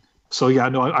 So yeah,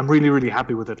 no, I'm really, really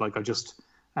happy with it. Like I just,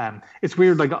 it's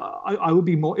weird. Like I would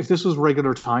be more if this was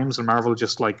regular times and Marvel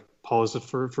just like paused it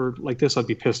for like this, I'd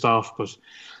be pissed off. But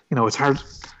you know, it's hard.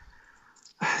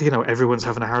 You know, everyone's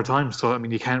having a hard time, so I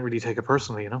mean, you can't really take it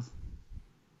personally, you know.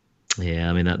 Yeah,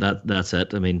 I mean that's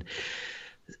it. I mean,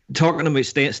 talking about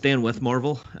staying with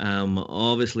Marvel,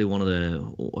 obviously one of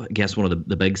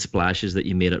the big splashes that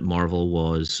you made at Marvel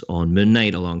was on Moon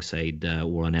Knight alongside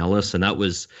Warren Ellis, and that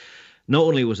was not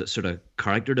only was it sort of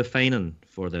character defining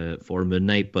for Moon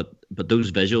Knight, but those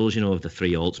visuals, you know, of the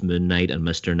three alts, Moon Knight and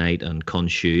Mr. Knight and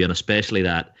Khonshu, and especially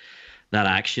that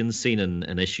action scene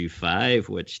in issue 5,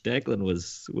 which Declan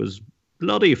was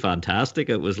bloody fantastic.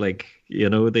 It was like, you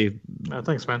know,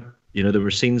 thanks, man. You know, there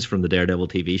were scenes from the Daredevil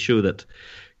TV show that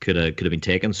could have been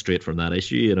taken straight from that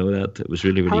issue. You know, that it was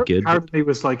really, really good. Part of me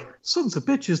was like, sons of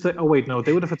bitches. Oh wait, no,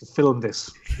 they would have had to film this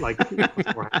like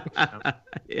beforehand. You know?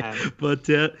 Yeah, but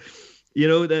you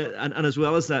know, and as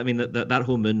well as that, I mean, that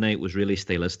whole Moon Knight was really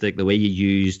stylistic. The way you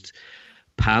used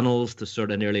panels to sort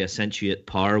of nearly accentuate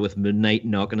power with Moon Knight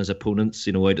knocking his opponents,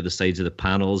 you know, out of the sides of the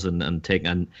panels and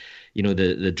taking, you know,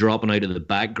 the dropping out of the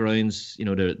backgrounds, you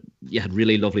know, you had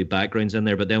really lovely backgrounds in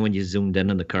there, but then when you zoomed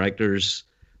in on the characters,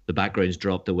 the backgrounds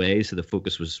dropped away, so the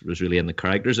focus was really in the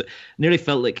characters. It nearly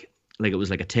felt like it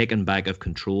was like a taking back of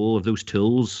control of those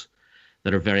tools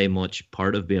that are very much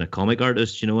part of being a comic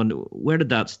artist, you know. And where did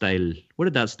that style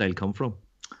come from?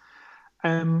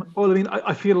 Well, I mean,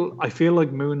 I feel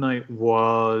like Moon Knight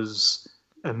was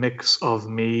a mix of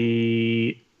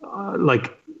me,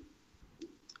 like,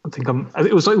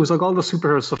 it was like all the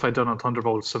superhero stuff I'd done on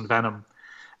Thunderbolts and Venom,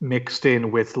 mixed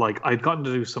in with like I'd gotten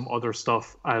to do some other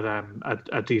stuff at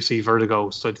DC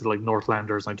Vertigo. So I did like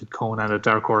Northlanders, and I did Conan at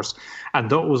Dark Horse, and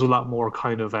that was a lot more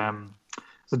kind of a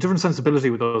different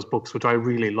sensibility with those books, which I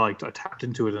really liked. I tapped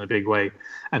into it in a big way,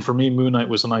 and for me, Moon Knight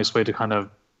was a nice way to kind of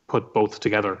put both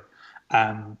together.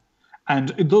 And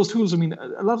those tools, I mean,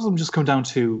 a lot of them just come down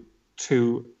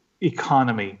to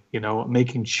economy, you know,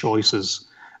 making choices.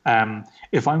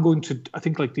 If I'm going to, I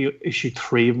think like the issue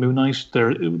 3 of Moon Knight,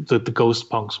 the Ghost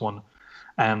Punks one,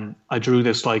 I drew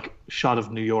this like shot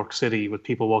of New York City with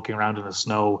people walking around in the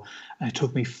snow, and it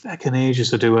took me fucking ages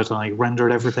to do it. And I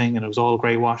rendered everything, and it was all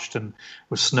grey washed and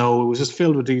with snow. It was just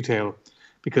filled with detail,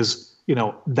 because you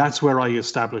know that's where I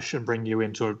establish and bring you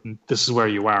into it. And this is where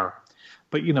you are.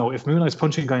 But you know, if Moon Knight's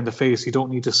punching a guy in the face, you don't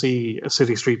need to see a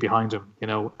city street behind him. You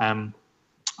know,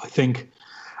 I think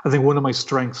one of my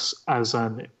strengths as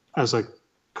a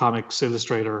comics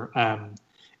illustrator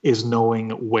is knowing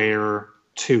where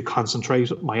to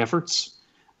concentrate my efforts.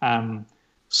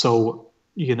 So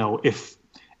you know, if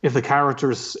the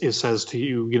character says to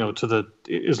you, you know,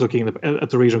 is looking at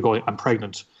the reader going, "I'm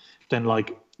pregnant," then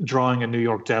like drawing a New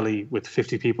York deli with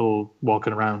 50 people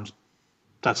walking around,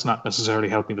 that's not necessarily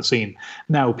helping the scene.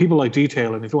 Now, people like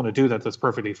detail, and if you want to do that, that's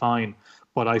perfectly fine.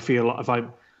 But I feel if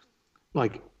I'm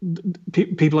like,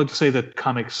 people like to say that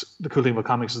comics, the cool thing about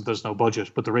comics is there's no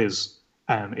budget, but there is,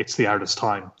 and it's the artist's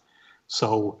time.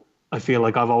 So I feel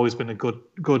like I've always been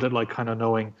good at like kind of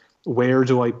knowing where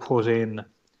do I put in,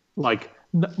 like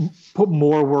put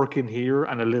more work in here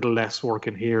and a little less work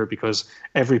in here, because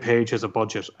every page has a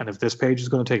budget, and if this page is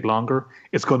going to take longer,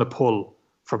 it's going to pull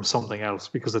from something else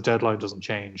because the deadline doesn't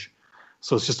change.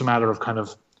 So it's just a matter of kind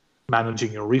of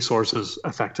managing your resources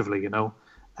effectively, you know.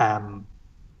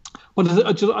 But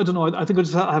I don't know. I think I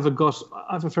just have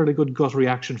a fairly good gut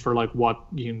reaction for like what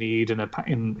you need in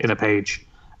a page.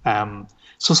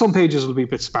 So some pages will be a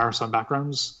bit sparse on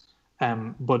backgrounds,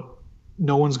 but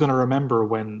no one's going to remember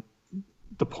when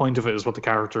the point of it is what the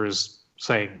character is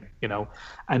saying, you know.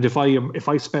 And if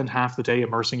I spend half the day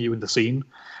immersing you in the scene,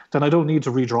 then I don't need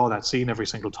to redraw that scene every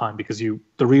single time, because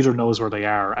the reader knows where they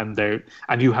are,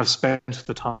 and you have spent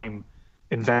the time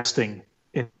investing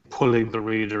in pulling the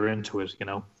reader into it, you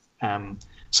know.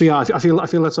 So yeah, I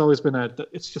feel that's always been I've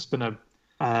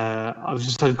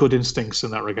just had good instincts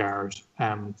in that regard,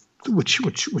 which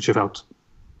have helped.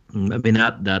 I mean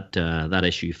that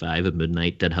issue 5 of Moon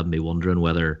Knight did have me wondering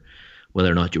whether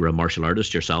whether or not you were a martial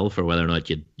artist yourself, or whether or not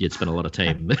you'd spent a lot of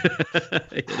time.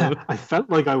 You know? I felt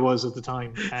like I was at the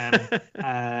time.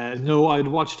 No, I'd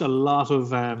watched a lot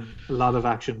of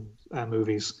action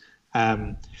movies.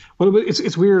 Well,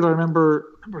 it's weird. I remember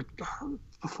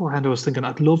beforehand I was thinking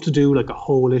I'd love to do like a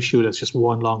whole issue that's just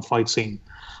one long fight scene,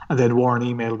 and then Warren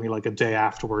emailed me like a day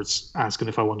afterwards asking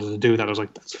if I wanted to do that. I was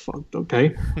like, that's fucked.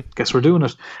 Okay, guess we're doing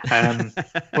it.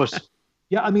 But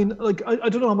yeah, I mean, like I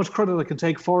don't know how much credit I can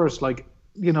take for it. Like,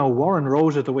 you know, Warren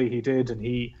wrote it the way he did, and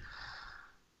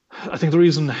I think the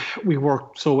reason we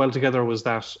worked so well together was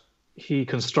that he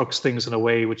constructs things in a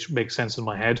way which makes sense in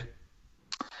my head.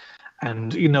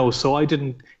 And, you know, so he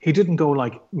didn't go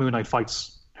like Moon Knight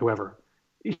fights whoever.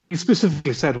 He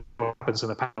specifically said what happens in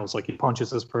the panels, like he punches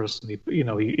this person,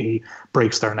 he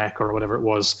breaks their neck or whatever it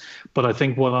was. But I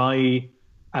think what I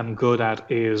am good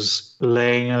at is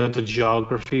laying out the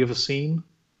geography of a scene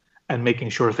and making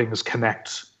sure things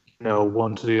connect, you know,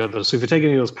 one to the other. So if you take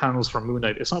any of those panels from Moon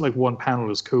Knight, it's not like one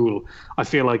panel is cool. I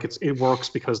feel like it works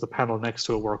because the panel next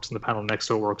to it works, and the panel next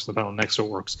to it works, and the panel next to it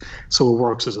works. So it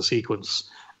works as a sequence.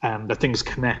 And that things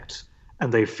connect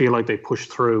and they feel like they push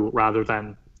through rather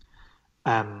than,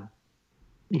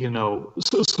 you know,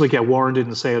 so like, yeah, Warren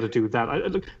didn't say how to do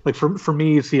that. Like for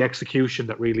me, it's the execution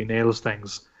that really nails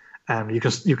things. You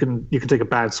can take a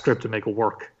bad script and make it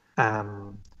work.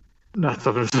 Not that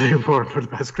it was very important for the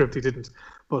bad script, he didn't.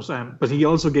 But he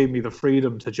also gave me the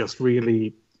freedom to just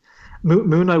really.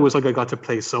 Moon Knight was like I got to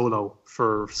play solo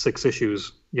for 6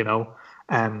 issues, you know.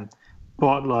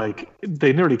 But like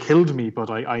they nearly killed me, but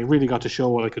I really got to show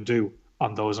what I could do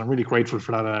on those. I'm really grateful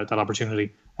for that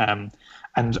opportunity. And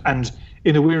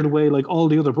in a weird way, like all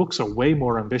the other books are way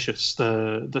more ambitious.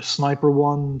 The sniper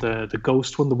one, the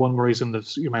ghost one, the one where he's in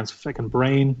your man's fucking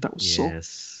brain. That was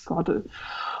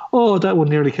that would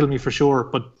nearly kill me for sure.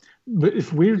 But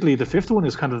if weirdly, the 5th one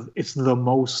is it's the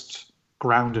most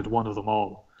grounded one of them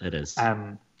all. It is.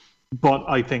 But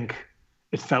I think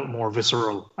it felt more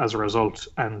visceral as a result.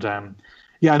 And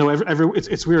yeah, I know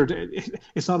it's weird.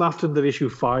 It's not often that issue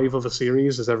 5 of a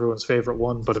series is everyone's favorite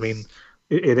one, but I mean,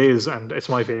 it is, and it's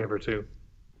my favorite too.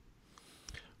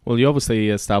 Well, you obviously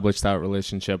established that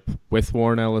relationship with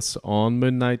Warren Ellis on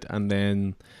Moon Knight, and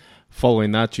then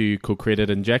following that, you co-created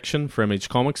Injection for Image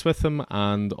Comics with him,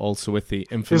 and also with the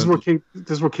Infinite.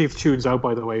 This is where Keith tunes out,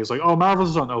 by the way. He's like, "Oh,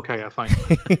 Marvel's on. Okay, yeah, fine."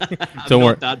 Don't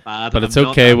worry, that bad, but it's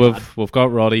okay. We've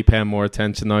got Roddy paying more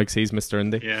attention now because he's Mr.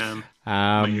 Indie. Yeah,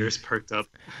 my ears perked up.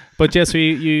 But yes,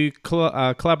 you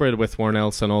collaborated with Warren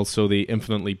Ellis and also the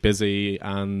infinitely busy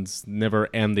and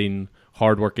never-ending,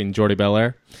 hard-working Jordie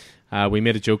Bellaire. We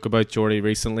made a joke about Jordie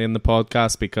recently in the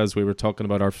podcast because we were talking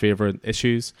about our favourite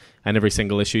issues, and every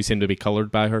single issue seemed to be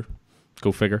coloured by her.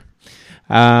 Go figure.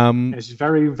 It's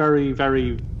very, very,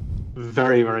 very,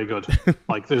 very, very good.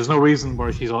 Like, there's no reason where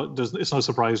it's no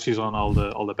surprise she's on all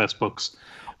the best books,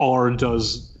 or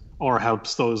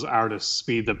helps those artists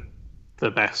be the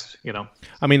best, you know.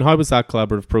 I mean, how was that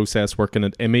collaborative process working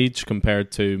at Image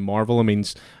compared to Marvel? I mean,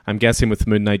 I'm guessing with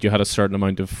Moon Knight you had a certain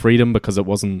amount of freedom because it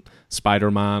wasn't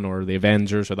Spider-Man or the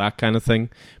Avengers or that kind of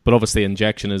thing. But obviously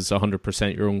Injection is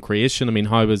 100% your own creation. I mean,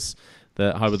 how was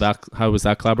that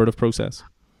collaborative process?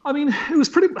 I mean, it was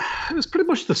pretty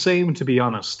much the same, to be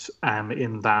honest,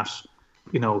 in that,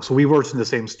 you know, so we worked in the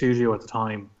same studio at the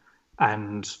time,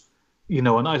 and you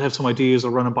know, and I'd have some ideas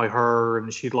or run it by her,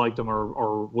 and she'd like them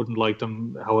or wouldn't like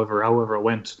them, however it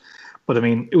went. But I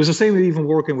mean, it was the same even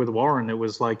working with Warren. It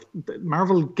was like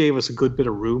Marvel gave us a good bit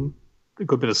of room, a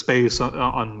good bit of space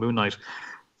on Moon Knight.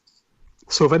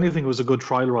 So if anything, it was a good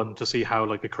trial run to see how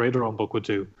like a creator-owned book would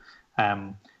do.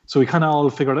 So we kind of all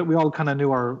figured out. We all kind of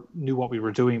knew what we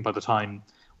were doing by the time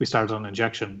we started on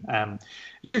Injection.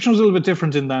 Injection was a little bit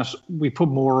different in that we put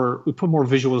more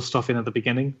visual stuff in at the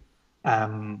beginning.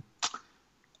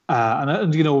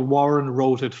 And you know, Warren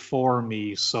wrote it for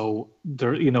me, so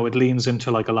there, you know, it leans into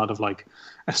like a lot of like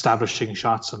establishing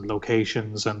shots and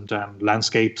locations and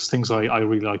landscapes, things I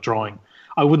really like drawing.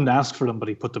 I wouldn't ask for them, but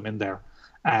he put them in there,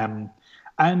 and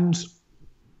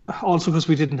also because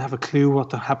we didn't have a clue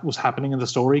what was happening in the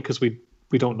story, because we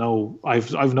don't know.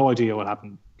 I've no idea what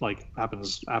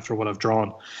happens after what I've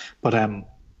drawn, but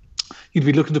you'd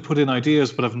be looking to put in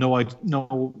ideas, but I've no idea.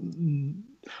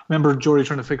 I remember Jordie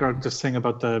trying to figure out this thing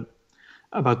about the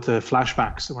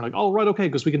flashbacks, and we're like, oh right, okay,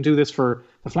 because we can do this for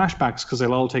the flashbacks because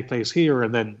they'll all take place here,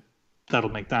 and then that'll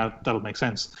make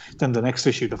sense. Then the next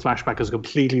issue, the flashback is a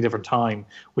completely different time,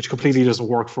 which completely doesn't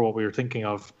work for what we were thinking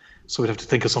of, so we'd have to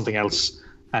think of something else.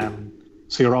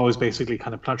 So you're always basically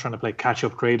kind of trying to play catch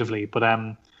up creatively, but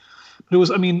it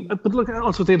was, I mean, but look,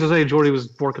 also at the end of the day, Jordie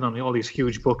was working on all these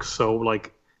huge books, so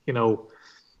like, you know,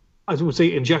 I would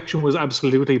say Injection was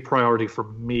absolutely priority for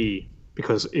me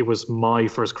because it was my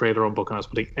first creator-owned book and I was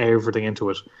putting everything into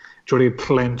it. Jodie had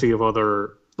plenty of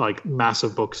other like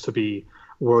massive books to be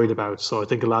worried about, so I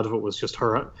think a lot of it was just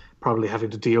her probably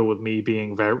having to deal with me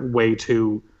being way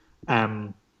too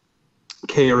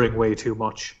caring way too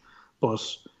much, but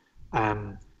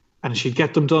and she'd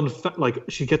get them done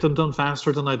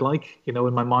faster than I'd like. You know,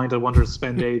 in my mind, I want her to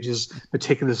spend ages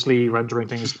meticulously rendering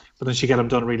things, but then she'd get them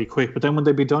done really quick. But then when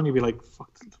they'd be done, you'd be like,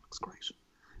 "Fuck, that looks great,"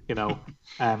 you know.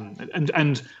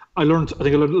 And I learned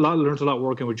a lot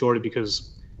working with Jodie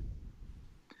because,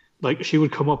 like, she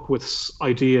would come up with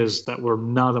ideas that were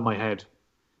not in my head,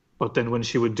 but then when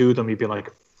she would do them, you'd be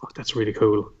like, "Fuck, that's really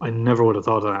cool. I never would have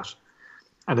thought of that."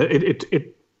 And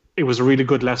it was a really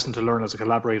good lesson to learn as a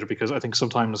collaborator because I think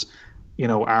sometimes, you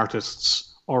know,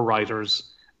 artists or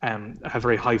writers have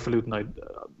very highfalutin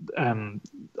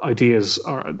ideas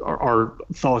or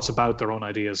thoughts about their own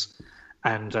ideas,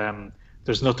 and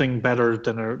there's nothing better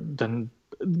than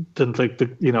like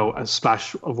a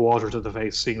splash of water to the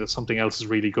face, seeing that something else is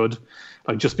really good.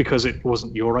 Like, just because it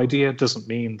wasn't your idea doesn't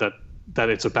mean that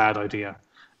it's a bad idea.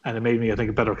 And it made me, I think,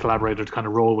 a better collaborator to kind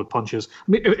of roll with punches.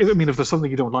 I mean, if there's something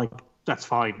you don't like, that's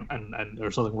fine, and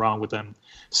there's nothing wrong with them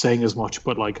saying as much.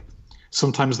 But like,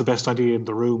 sometimes the best idea in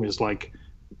the room is like,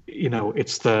 you know,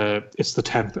 it's the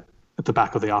temp at the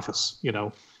back of the office. You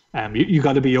know, you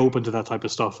got to be open to that type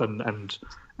of stuff, and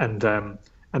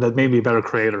that made me a better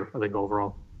creator, I think,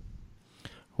 overall.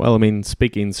 Well, I mean,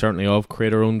 speaking certainly of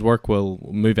creator-owned work, we'll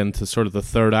move into sort of the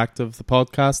third act of the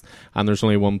podcast, and there's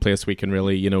only one place we can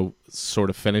really, you know, sort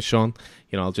of finish on.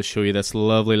 You know, I'll just show you this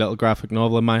lovely little graphic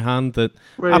novel in my hand that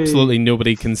absolutely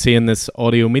nobody can see in this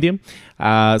audio medium.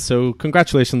 So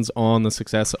congratulations on the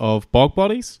success of Bog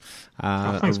Bodies,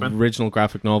 thanks, man. Original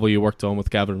graphic novel you worked on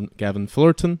with Gavin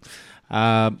Fullerton.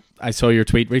 I saw your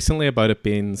tweet recently about it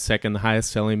being second highest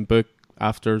selling book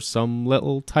after some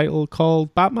little title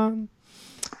called Batman.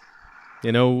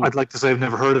 You know, I'd like to say I've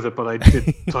never heard of it, but I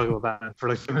did talk about that for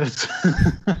like 2 minutes.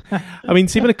 I mean,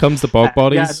 see, when it comes to Bog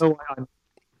Bodies, I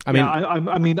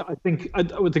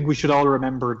would think we should all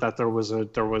remember that there was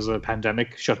a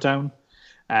pandemic shutdown,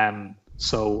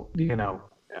 so you know,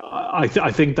 I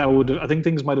think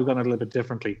things might have gone a little bit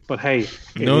differently. But hey,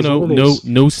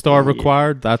 no star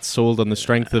required. That's sold on the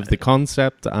strength of the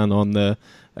concept and on the.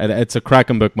 It's a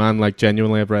cracking book, man. Like,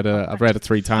 genuinely, I've read it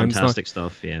 3 times. Fantastic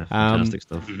stuff, yeah. Fantastic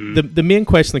stuff. The main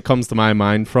question that comes to my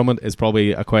mind from it is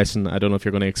probably a question I don't know if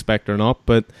you're going to expect or not,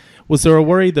 but was there a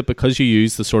worry that because you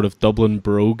used the sort of Dublin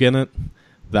brogue in it,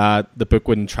 that the book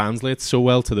wouldn't translate so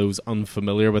well to those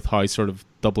unfamiliar with how sort of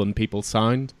Dublin people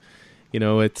sound? You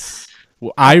know,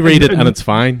 I read it and it's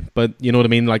fine, but you know what I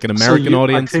mean, like an American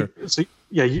audience.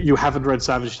 You haven't read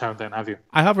Savage Town then, have you?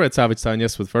 I have read Savage Town,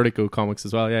 yes, with Vertigo Comics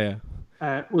as well. Yeah.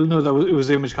 Well, no, it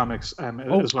was Image Comics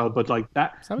as well, but like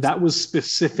that was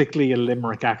specifically a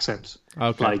Limerick accent.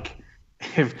 Okay. Like,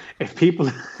 if people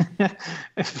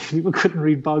couldn't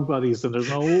read Bog Bodies, then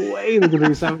there's no way they could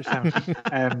read Savage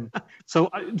Town. So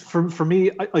for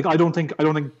me, I don't think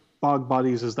Bog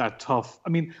Bodies is that tough. I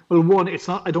mean, well, one, it's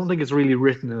not. I don't think it's really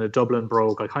written in a Dublin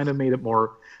brogue. I kind of made it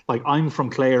more like I'm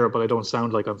from Clare, but I don't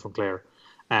sound like I'm from Clare.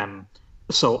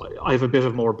 So I have a bit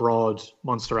of more broad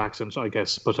Munster accent, I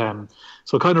guess. But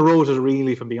so I kind of wrote it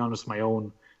really, if I'm being honest, my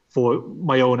own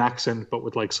accent, but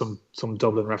with like some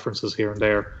Dublin references here and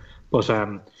there. But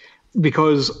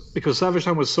because Savage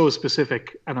Town was so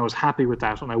specific, and I was happy with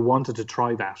that, and I wanted to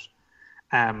try that.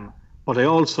 But I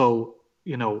also,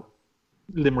 you know,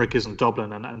 Limerick isn't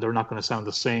Dublin, and they're not going to sound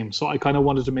the same. So I kind of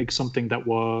wanted to make something that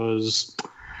was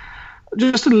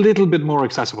just a little bit more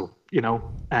accessible, you know,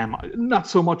 not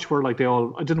so much where like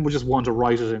I didn't just want to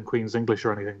write it in Queen's English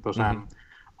or anything, but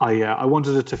I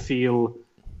wanted it to feel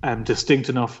distinct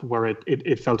enough where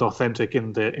it felt authentic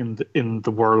in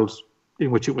the world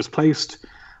in which it was placed,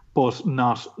 but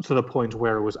not to the point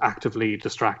where it was actively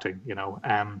distracting, you know.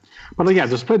 But yeah,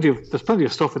 there's plenty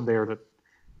of stuff in there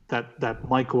that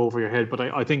might go over your head, but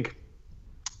I think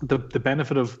the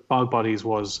benefit of Bog Bodies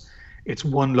was it's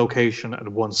one location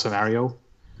and one scenario,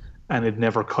 and it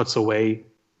never cuts away.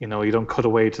 You know, you don't cut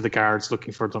away to the guards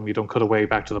looking for them. You don't cut away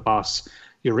back to the boss.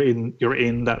 You're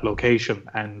in that location,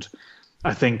 and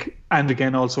I think, and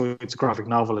again, also it's a graphic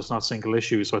novel. It's not single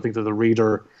issue, so I think that the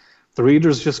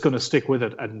reader's just going to stick with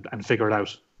it and figure it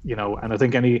out. You know, and I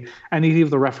think any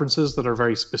of the references that are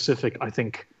very specific, I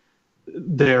think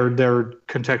they're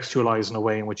contextualized in a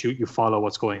way in which you follow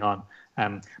what's going on.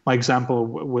 My example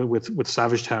with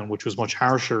Savage Town, which was much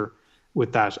harsher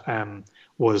with that,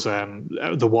 was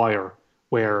The Wire,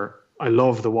 where I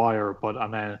love The Wire, but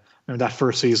that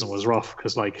first season was rough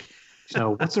because, like, you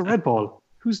know, what's a red ball?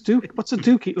 who's Duke? What's a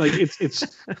Dookie? Like it's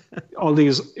all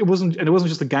these. It wasn't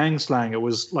just a gang slang. It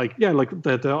was like like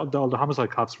all the homicide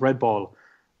cops, Red Ball.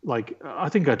 Like I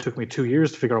think it took me 2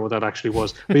 years to figure out what that actually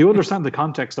was. But you understand the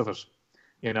context of it.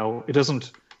 You know, it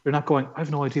doesn't. You're not going, I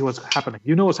have no idea what's happening.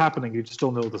 You know what's happening. You just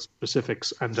don't know the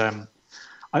specifics. And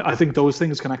I think those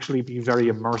things can actually be very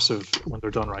immersive when they're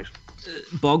done right.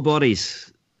 Bog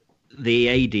Bodies, the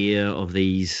idea of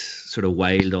these sort of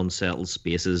wild, unsettled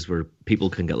spaces where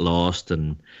people can get lost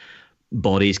and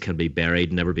bodies can be buried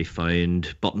and never be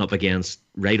found,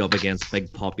 right up against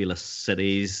big populous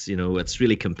cities. You know, it's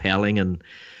really compelling and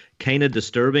kind of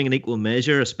disturbing in equal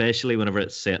measure, especially whenever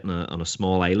it's set on a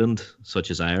small island such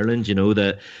as Ireland. You know,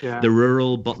 the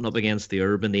rural button up against the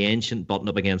urban, the ancient button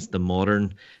up against the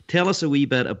modern. Tell us a wee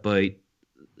bit about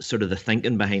sort of the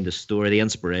thinking behind the story, the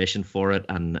inspiration for it,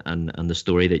 and the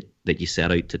story that you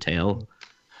set out to tell.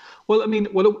 Well, I mean,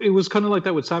 it was kind of like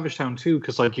that with Savage Town too,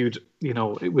 because like it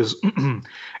was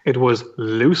it was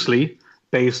loosely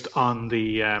based on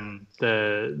the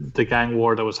gang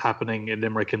war that was happening in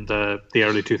Limerick in the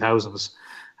early 2000s.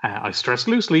 I stress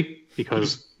loosely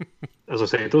because, as I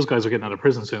say, those guys are getting out of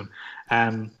prison soon.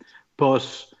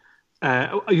 But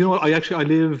you know what? I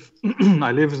live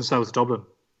I live in South Dublin,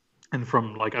 and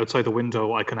from like outside the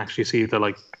window, I can actually see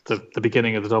the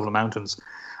beginning of the Dublin Mountains.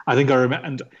 I think I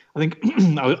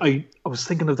was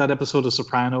thinking of that episode of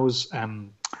Sopranos,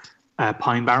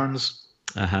 Pine Barrens,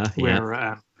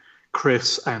 where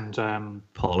Chris and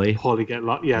Polly get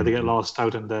they get lost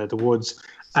out in the woods.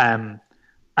 And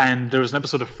there was an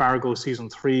episode of Fargo season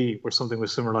 3 where something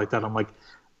was similar like that. I'm like,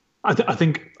 I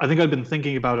think I'd been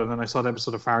thinking about it, and then I saw the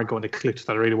episode of Fargo and it clicked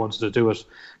that I really wanted to do it.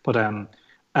 But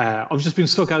I've just been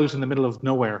stuck out in the middle of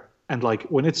nowhere. And like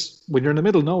when you're in the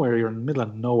middle of nowhere, you're in the middle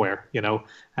of nowhere, you know.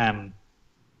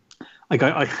 Like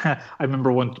I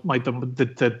remember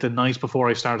the night before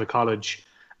I started college,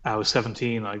 I was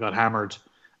 17. I got hammered,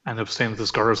 and I was staying at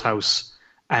this girl's house,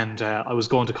 and I was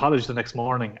going to college the next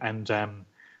morning, and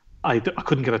I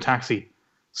couldn't get a taxi,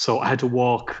 so I had to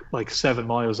walk like 7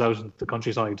 miles out into the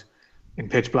countryside in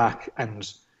pitch black, and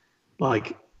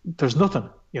like there's nothing,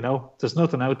 you know, there's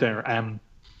nothing out there.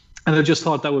 And I just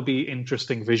thought that would be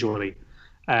interesting visually,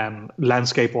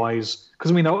 landscape-wise. Because,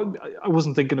 I mean, I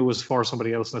wasn't thinking it was for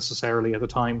somebody else necessarily at the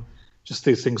time. Just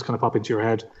these things kind of pop into your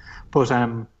head. But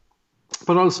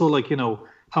also, like, you know,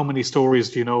 how many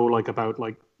stories do you know, like, about,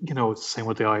 like, you know, it's the same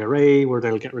with the IRA, where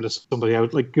they'll get rid of somebody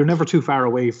out. Like, you're never too far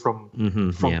away from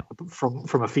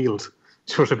a field.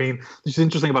 Do you know what I mean? What's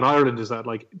interesting about Ireland is that,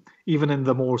 like, even in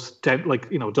the most like,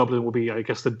 you know, Dublin will be, I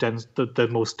guess, the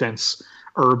most dense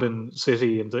urban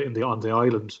city on the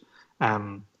island.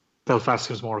 Belfast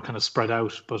seems more kind of spread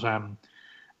out, but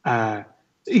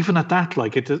even at that,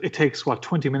 like it takes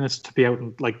 20 minutes to be out,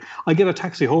 and like I get a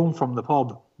taxi home from the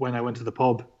pub when I went to the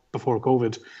pub before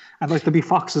COVID, and like there'd be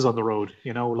foxes on the road,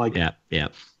 you know, like yeah.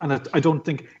 And I don't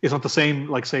think it's not the same,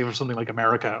 like say for something like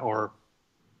America or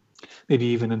maybe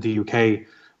even in the UK,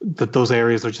 that those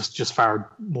areas are just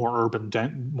far more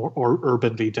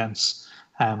urbanly dense.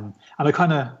 And I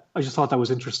just thought that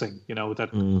was interesting, you know,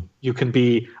 that you can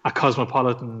be a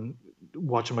cosmopolitan,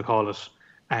 whatchamacallit,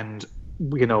 and,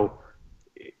 you know,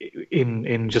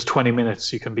 in just 20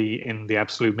 minutes you can be in the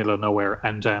absolute middle of nowhere.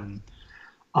 And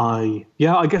I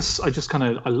guess I just kind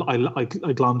of I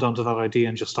glommed onto that idea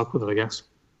and just stuck with it, I guess.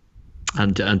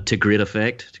 And to great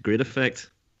effect.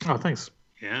 Oh, thanks.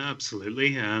 Yeah,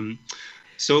 absolutely.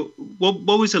 So what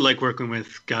was it like working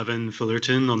with Gavin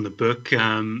Fullerton on the book?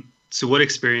 So what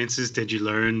experiences did you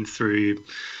learn through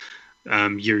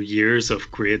your years of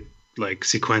great like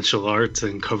sequential art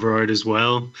and cover art as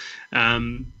well?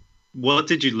 What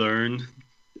did you learn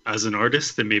as an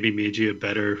artist that maybe made you a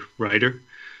better writer?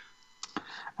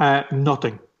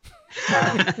 Nothing.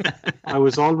 I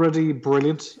was already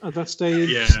brilliant at that stage.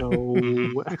 Yeah. So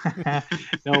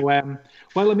no.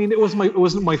 Well, I mean, it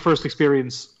wasn't my first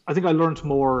experience. I think I learned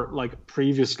more like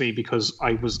previously because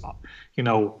I was, you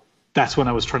know, that's when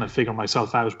I was trying to figure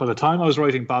myself out. By the time I was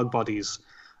writing Bog Bodies,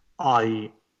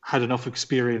 I had enough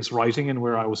experience writing, and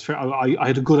where I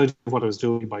had a good idea of what I was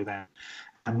doing by then.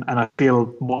 And I feel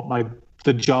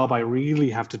the job I really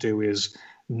have to do is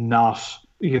not,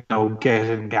 you know, get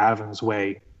in Gavin's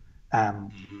way.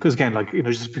 Because again, like, you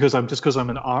know, just because I'm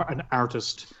an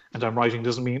artist and I'm writing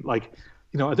doesn't mean, like,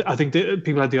 you know, I think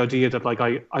people had the idea that, like,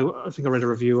 I think I read a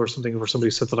review or something where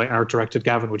somebody said that I art directed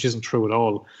Gavin, which isn't true at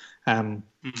all.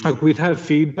 Like, we'd have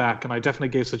feedback, and I definitely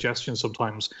gave suggestions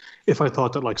sometimes if I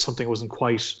thought that like something wasn't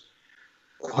quite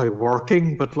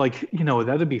working, but like, you know,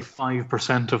 that'd be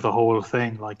 5% of the whole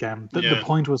thing. Like, the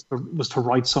point was to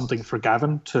write something for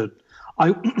Gavin.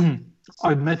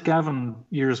 I'd met Gavin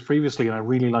years previously, and I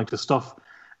really liked his stuff.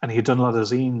 And he had done a lot of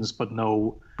zines, but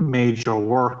no major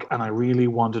work. And I really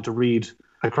wanted to read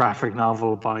a graphic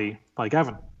novel by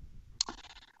Gavin.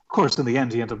 Of course, in the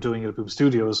end, he ended up doing it at Boom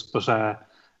Studios, but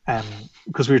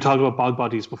because we were talking about Bog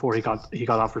Bodies before he got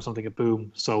offered something at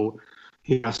Boom, so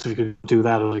he asked if he could do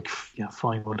that. I was like, yeah,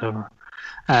 fine, whatever.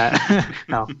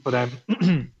 No,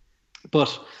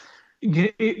 but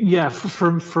yeah,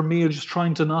 for me, just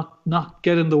trying to not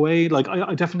get in the way. Like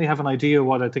I definitely have an idea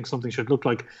what I think something should look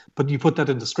like, but you put that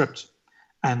in the script,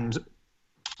 and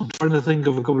I'm trying to think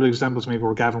of a couple of examples maybe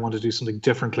where Gavin wanted to do something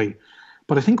differently,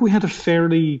 but I think we had a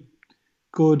fairly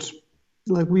good,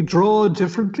 like we draw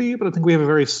differently, but I think we have a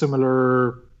very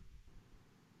similar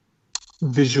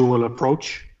visual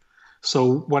approach.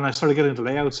 So when I started getting the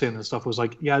layouts in and stuff, I was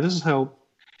like, yeah, this is how,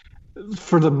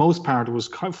 for the most part, it was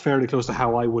fairly close to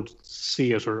how I would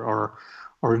see it or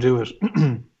do it.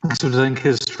 So I think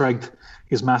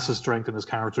his massive strength in his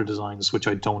character designs, which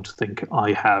I don't think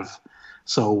I have.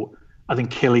 So I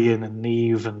think Killian and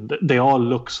Neve, and they all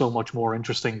look so much more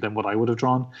interesting than what I would have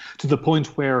drawn. To the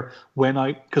point where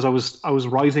because I was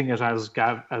writing it as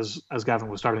Gavin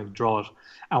was starting to draw it,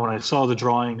 and when I saw the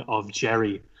drawing of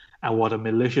Jerry and what a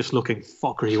malicious looking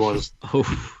fucker he was,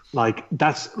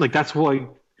 that's why.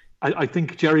 I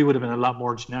think Jerry would have been a lot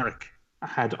more generic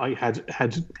had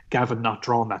Gavin not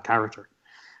drawn that character.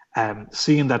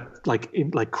 Seeing that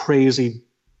like crazy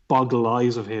boggle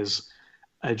eyes of his,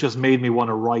 just made me want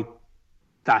to write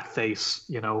that face,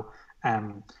 you know.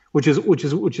 Which is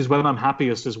when I'm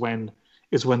happiest is when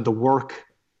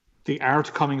the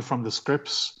art coming from the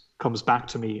scripts comes back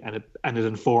to me and it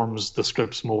informs the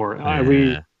scripts more.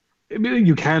 Yeah.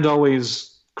 You can't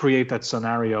always create that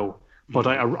scenario. But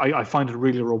I find it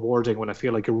really rewarding when I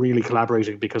feel like you're really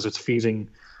collaborating because it's feeding,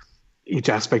 each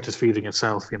aspect is feeding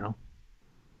itself, you know?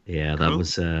 Yeah, that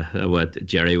was what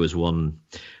Jerry was one.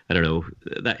 I don't know.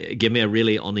 That gave me a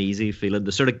really uneasy feeling.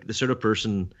 The sort of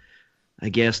person, I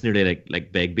guess, nearly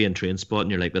like Begbie and Trainspotting.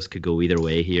 You're like, this could go either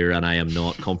way here, and I am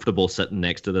not comfortable sitting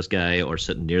next to this guy or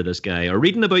sitting near this guy or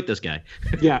reading about this guy.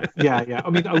 Yeah. I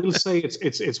mean, I will say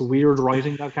it's weird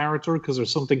writing that character because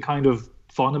there's something kind of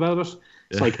fun about it.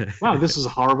 It's like, wow, this is a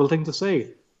horrible thing to say.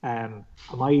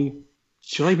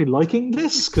 Should I be liking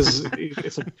this? Because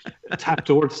it's like a tap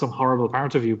door to some horrible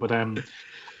part of you. But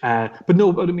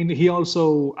no. But I mean, he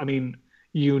also. I mean,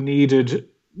 you needed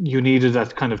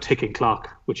that kind of ticking clock,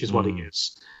 which is what he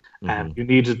is. You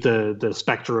needed the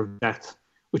specter of death,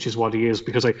 which is what he is.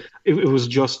 Because it was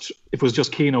just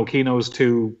Kino. Kino's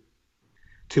too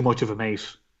much of a mate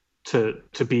to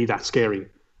be that scary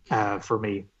for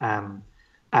me.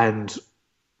 And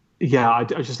yeah, I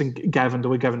just think the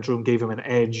way Gavin drew him gave him an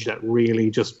edge that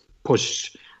really just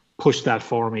pushed that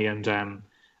for me. And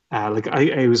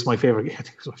it was my favorite. I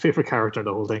think it was my favorite character in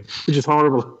the whole thing, which is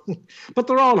horrible, but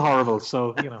they're all horrible.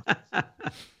 So you know,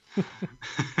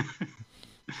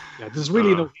 yeah, there's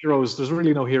really no heroes. There's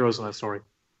really no heroes in that story.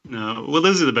 No, well,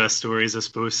 those are the best stories, I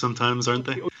suppose. Sometimes, aren't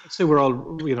they? I'd say we're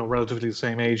all, you know, relatively the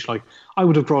same age. Like I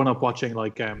would have grown up watching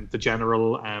like The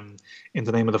General, In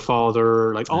the Name of the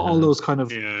Father, like all those kind of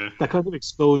that kind of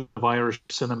explosion of Irish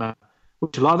cinema,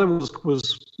 which a lot of it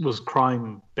was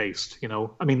crime based. You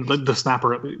know, I mean, like The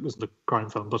Snapper, it was the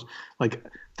crime film, but like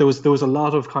there was a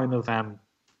lot of kind of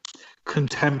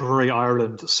contemporary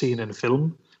Ireland seen in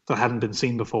film that hadn't been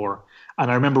seen before. And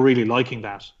I remember really liking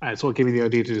that. So it gave me the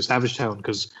idea to do Savage Town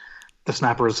because The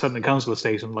Snapper is set in a council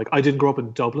estate. And like, I didn't grow up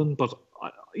in Dublin, but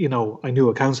I knew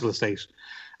a council estate.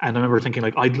 And I remember thinking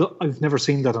like, I've never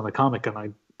seen that in a comic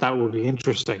and that would be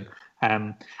interesting.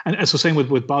 And so same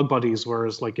with Bog Bodies,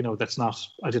 whereas like, you know,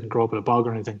 I didn't grow up in a bog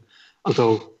or anything.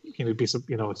 Although, you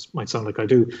know, it might sound like I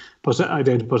do, but I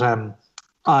did. But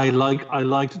I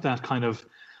liked that kind of,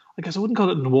 I guess I wouldn't call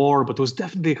it noir, but there was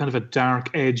definitely a kind of a dark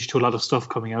edge to a lot of stuff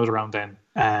coming out around then.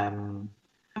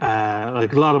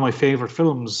 Like a lot of my favorite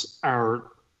films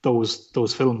are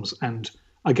those films, and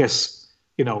I guess,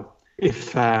 you know,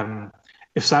 if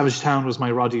Savage Town was my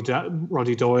Roddy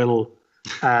Doyle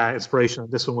inspiration,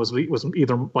 this one was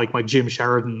either like my Jim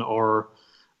Sheridan or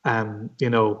you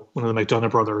know, one of the McDonough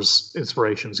brothers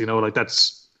inspirations. You know, like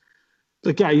that's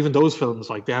like, yeah, even those films,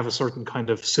 like they have a certain kind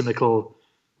of cynical,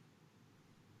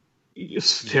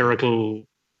 satirical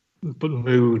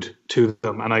mood to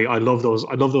them, and I love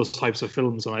those types of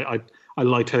films, and I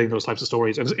like telling those types of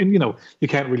stories, and you know, you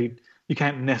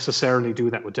can't necessarily do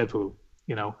that with Deadpool,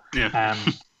 you know.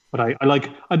 But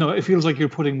I know it feels like you're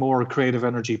putting more creative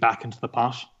energy back into the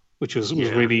pot, which was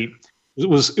really it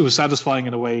was satisfying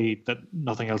in a way that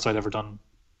nothing else I'd ever done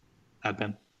had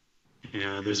been.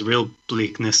 Yeah, there's a real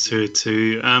bleakness to it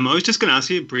too. I was just going to ask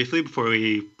you briefly before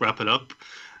we wrap it up.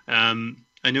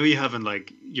 I know you haven't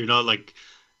you're not like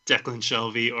Declan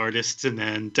Shalvey artist and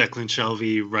then Declan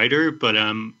Shalvey writer, but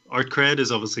art cred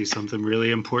is obviously something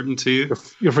really important to you.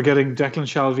 You're forgetting Declan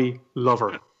Shalvey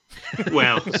lover.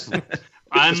 Well,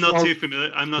 I'm not too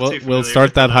familiar. I'm not too familiar. We'll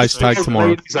start that hashtag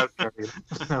tomorrow.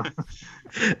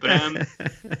 But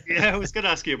yeah, I was going to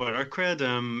ask you about art cred.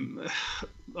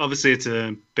 Obviously, it's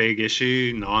a big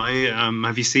issue now.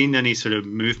 Have you seen any sort of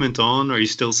movement on? Are you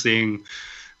still seeing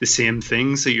the same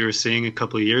things that you were seeing a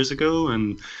couple of years ago?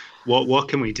 And what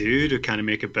can we do to kind of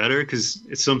make it better? Because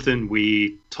it's something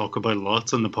we talk about a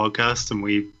lot on the podcast, and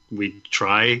we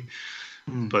try.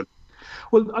 But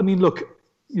well, I mean, look,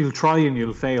 you'll try and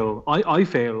you'll fail. I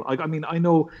fail. I mean, I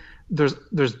know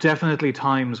there's definitely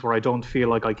times where I don't feel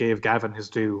like I gave Gavin his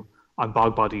due on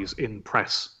Bog Bodies in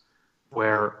press,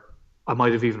 where I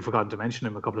might have even forgotten to mention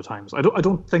him a couple of times. I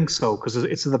don't think so, because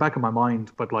it's in the back of my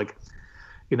mind. But like,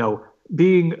 you know,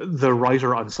 being the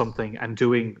writer on something and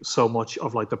doing so much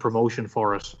of like the promotion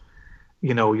for it,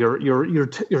 you know, you're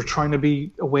trying to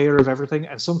be aware of everything,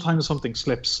 and sometimes something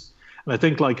slips. And I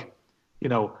think, like, you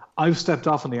know, I've stepped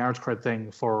off on the art cred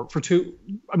thing for two.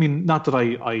 I mean, not that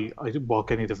I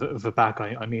walk any of it back.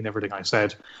 I mean everything I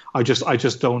said. I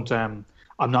just don't. I'm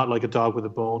not like a dog with a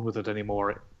bone with it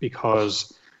anymore,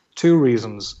 because two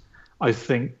reasons. I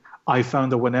think I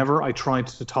found that whenever I tried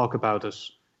to talk about it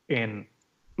in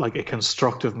like a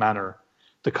constructive manner,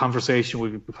 the conversation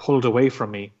would be pulled away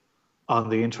from me on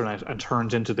the internet and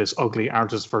turned into this ugly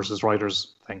artist versus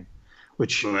writers thing.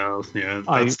 Which, well, yeah,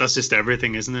 that's just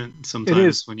everything, isn't it? Sometimes it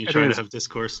is, when you try to have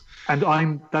discourse.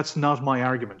 And that's not my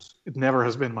argument. It never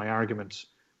has been my argument,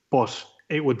 but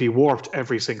it would be warped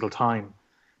every single time.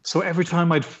 So every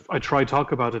time I'd try to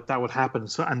talk about it, that would happen.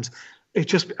 So then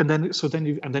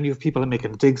you have people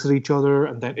making digs at each other,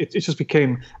 and then it just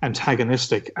became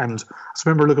antagonistic. And I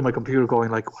remember looking at my computer going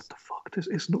like, what the fuck?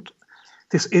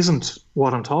 This isn't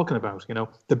what I'm talking about. You know,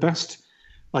 the best.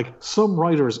 Like, some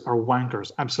writers are wankers,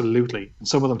 absolutely. And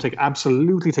some of them take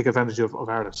advantage of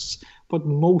artists. But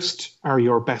most are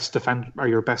your best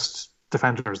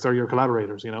defenders. They're your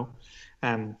collaborators, you know.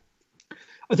 I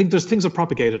think there's things that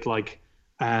propagated, like,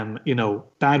 you know,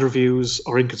 bad reviews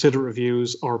or inconsiderate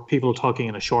reviews, or people talking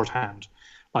in a shorthand.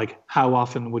 Like, how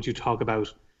often would you talk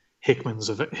about Hickman's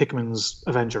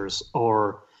Avengers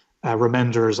or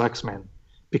Remender's X-Men?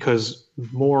 Because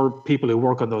more people who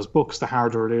work on those books, the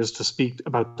harder it is to speak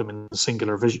about them in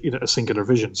singular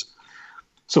visions.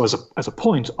 So as a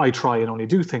point, I try and only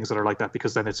do things that are like that,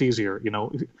 because then it's easier. You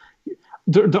know,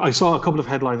 I saw a couple of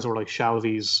headlines that were like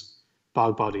Shalvey's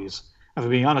Bog Bodies. And for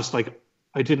being honest, like,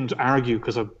 I didn't argue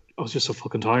because I was just so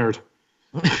fucking tired.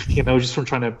 You know, just from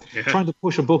trying to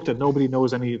push a book that nobody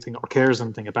knows anything or cares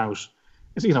anything about.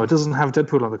 You know, it doesn't have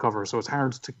Deadpool on the cover, so it's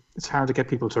hard to get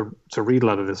people to read a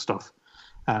lot of this stuff.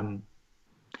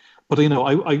 But you know,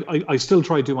 I still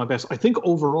try to do my best. I think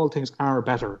overall things are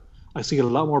better. I see a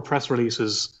lot more press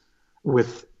releases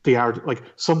with the art. Like,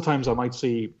 sometimes I might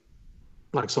see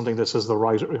like something that says the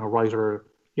writer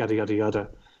yada yada yada.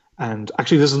 And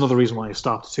actually, this is another reason why I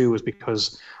stopped too, is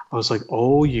because I was like,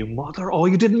 oh, you mother, oh,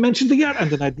 you didn't mention the yet.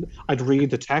 And then I'd read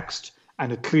the text,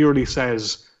 and it clearly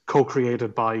says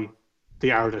co-created by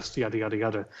the artist yada yada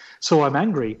yada. So I'm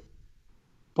angry,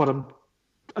 but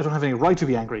I don't have any right to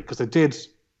be angry, because it did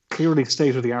clearly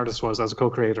state who the artist was as a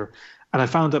co-creator. And I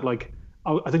found that, like,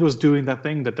 I think it was doing that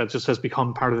thing that just has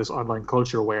become part of this online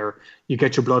culture, where you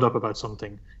get your blood up about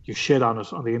something, you shit on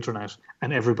it on the internet,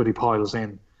 and everybody piles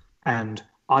in. And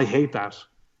I hate that.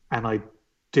 And I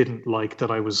didn't like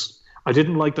that I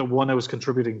didn't like that, one, I was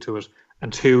contributing to it,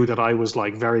 and two, that I was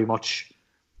like very much,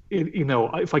 you know,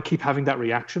 if I keep having that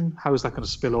reaction, how is that going to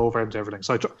spill over into everything?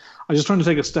 So I'm just trying to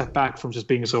take a step back from just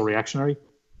being so reactionary.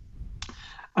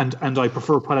 And I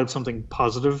prefer put out something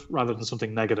positive rather than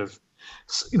something negative.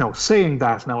 You know, saying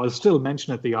that, now I'll still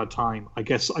mention it the odd time. I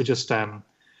guess I just, I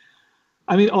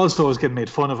mean, also I was getting made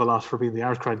fun of a lot for being the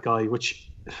art cred guy, which,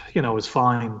 you know, is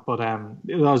fine, but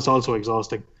it was also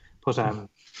exhausting. But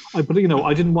you know,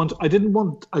 I didn't want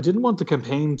the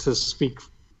campaign to speak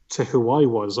to who I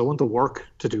was. I want the work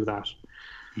to do that.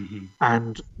 Mm-hmm.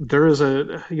 And there is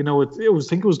you know, I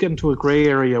think it was getting to a gray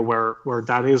area where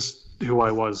that is who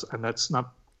I was, and that's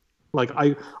not. Like,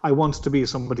 I want to be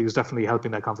somebody who's definitely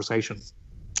helping that conversation.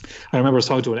 I remember I was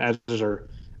talking to an editor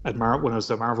when I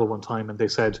was at Marvel one time, and they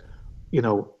said, you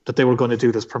know, that they were going to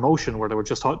do this promotion where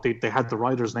they had the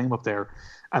writer's name up there,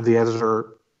 and the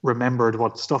editor remembered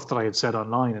what stuff that I had said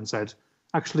online and said,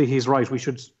 actually, he's right. We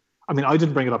should. I mean, I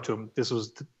didn't bring it up to him. This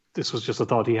was just a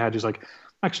thought he had. He's like,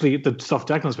 actually, the stuff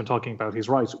Declan's been talking about, he's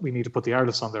right. We need to put the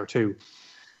artists on there too.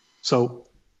 So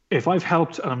if I've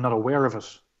helped and I'm not aware of it,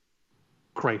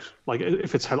 great. Like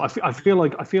if it's helped, I feel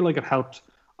like it helped.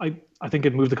 I think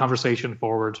it moved the conversation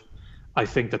forward. I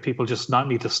think that people just not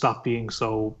need to stop being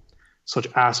such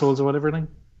assholes or whatever.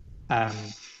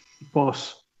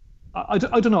 But I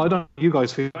don't know. I don't know how you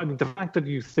guys feel. I mean, the fact that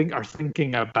you are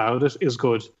thinking about it is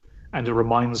good, and it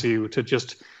reminds you to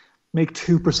just make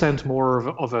 2% more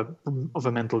of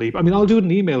a mental leap. I mean, I'll do it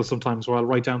in email sometimes where I'll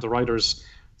write down the writer's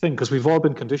thing because we've all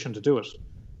been conditioned to do it,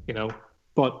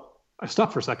 But I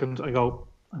stop for a second. I go,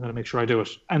 I'm going to make sure I do it,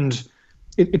 and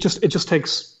it just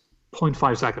takes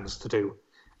 0.5 seconds to do.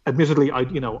 Admittedly,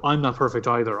 I'm not perfect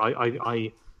either.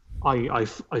 I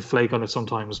flake on it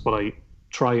sometimes, but I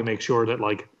try and make sure that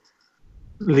I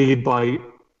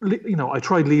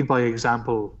try lead by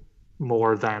example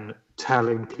more than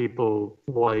telling people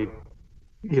why,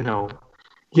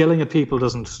 yelling at people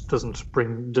it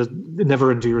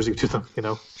never endears you to them,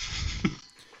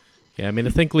 Yeah, I mean, I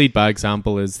think lead by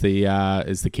example is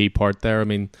the key part there. I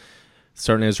mean,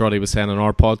 certainly as Roddy was saying on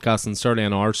our podcast and certainly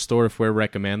in our store, if we're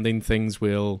recommending things,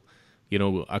 we'll,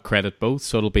 accredit both.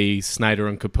 So it'll be Snyder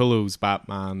and Capullo's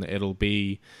Batman. It'll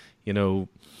be,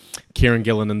 Kieran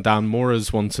Gillen and Dan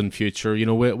Mora's Once and Future.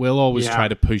 We'll always try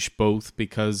to push both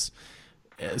because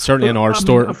certainly in our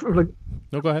store.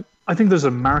 No, go ahead. I think there's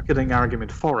a marketing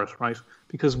argument for it, right?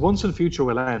 Because Once and Future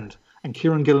will end, and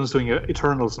Kieran Gillen's doing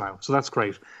Eternals now, so that's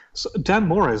great. So Dan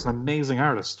Mora is an amazing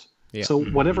artist. Yeah. So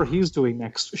whatever he's doing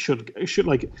next should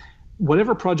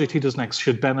whatever project he does next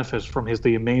should benefit from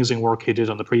the amazing work he did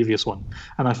on the previous one.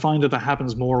 And I find that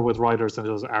happens more with writers than it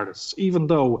does artists, even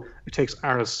though it takes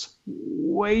artists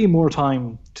way more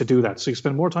time to do that. So you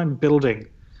spend more time building,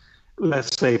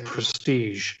 let's say,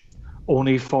 prestige,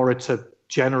 only for it to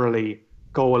generally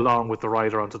go along with the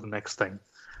writer onto the next thing.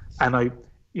 And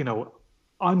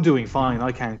I'm doing fine.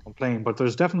 I can't complain, but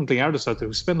there's definitely artists out there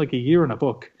who spend like a year in a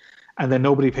book and then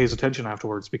nobody pays attention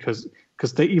afterwards because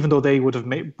they, even though they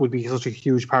would be such a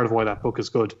huge part of why that book is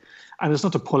good. And it's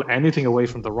not to pull anything away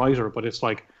from the writer, but it's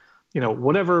like,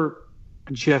 whatever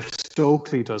Jeff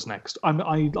Stokely does next.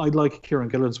 I like Kieran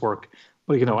Gillen's work,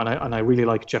 but and I really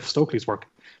like Jeff Stokely's work,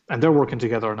 and they're working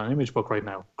together on an image book right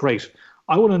now. Great.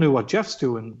 I want to know what Jeff's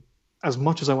doing as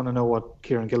much as I want to know what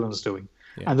Kieran Gillen's doing.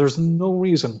 Yeah. And there's no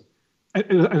reason. And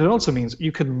it also means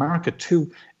you can market two.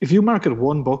 If you market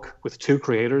one book with two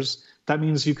creators, that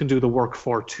means you can do the work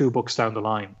for two books down the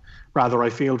line. Rather, I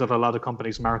feel that a lot of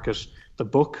companies market the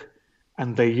book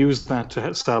and they use that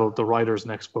to sell the writer's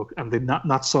next book, and they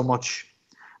not so much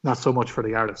for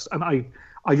the artist. And I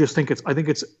just think I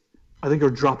think you're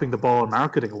dropping the ball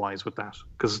marketing wise with that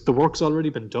because the work's already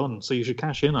been done, so you should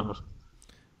cash in on it.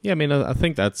 Yeah, I mean, I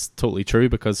think that's totally true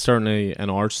because certainly in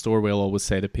our store, we'll always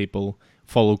say to people,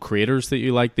 follow creators that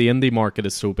you like. The indie market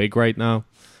is so big right now,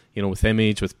 with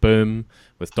Image, with Boom,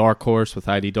 with Dark Horse, with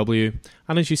IDW.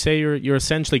 And as you say, you're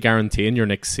essentially guaranteeing your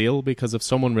next sale because if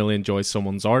someone really enjoys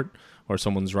someone's art or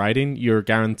someone's writing, you're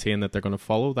guaranteeing that they're going to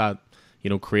follow that,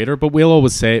 creator. But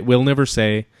we'll never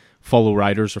say follow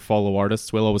writers or follow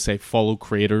artists. We'll always say follow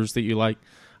creators that you like.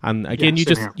 And again,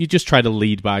 you just try to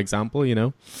lead by example,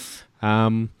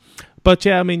 But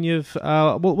yeah, I mean,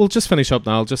 we'll just finish up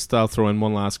now. I'll throw in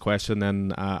one last question,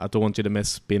 then I don't want you to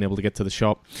miss being able to get to the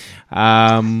shop.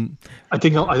 I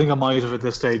think I might have at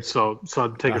this stage, so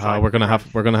take your time. We're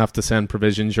gonna have to send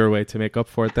provisions your way to make up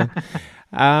for it then.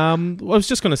 I was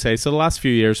just gonna say, so the last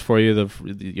few years for you,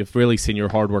 you've really seen your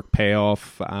hard work pay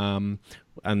off,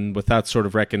 and with that sort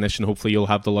of recognition, hopefully you'll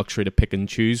have the luxury to pick and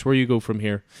choose where you go from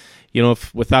here.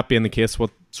 If with that being the case,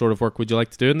 what sort of work would you like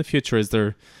to do in the future? Is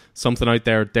there something out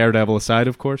there, Daredevil aside,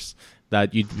 of course,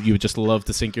 that you would just love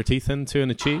to sink your teeth into and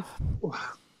achieve?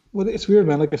 Well, it's weird,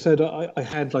 man. Like I said, I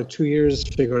had like 2 years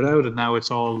to figure it out, and now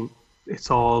it's all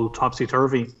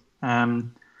topsy-turvy.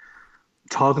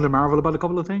 Talking to Marvel about a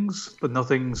couple of things, but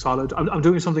nothing solid. I'm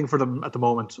doing something for them at the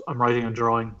moment. I'm writing and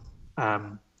drawing a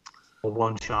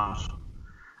one-shot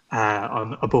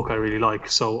on a book I really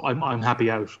like, so I'm happy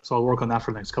out. So I'll work on that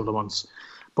for the next couple of months.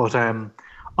 But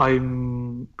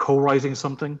I'm co-writing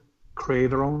something,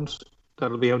 creator-owned,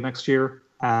 that'll be out next year.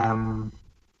 What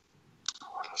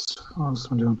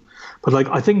else am I doing? But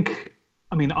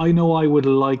I know I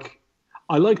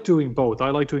like doing both.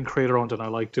 I like doing creator-owned and I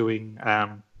like doing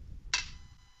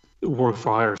work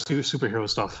for hire, superhero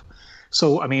stuff.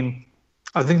 So, I mean,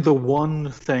 I think the one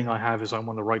thing I have is I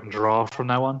want to write and draw from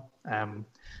now on.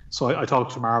 So I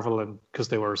talked to Marvel, and because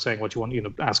they were saying what you want,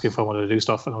 asking if I wanted to do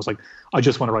stuff, and I was like, I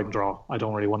just want to write and draw. I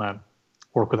don't really want to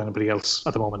work with anybody else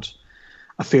at the moment.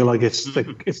 I feel like I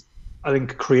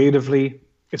think creatively,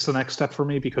 it's the next step for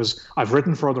me, because I've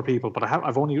written for other people, but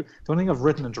I've only, the only thing I've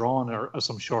written and drawn are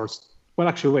some shorts. Well,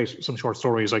 actually, wait, some short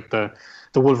stories, like the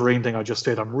Wolverine thing I just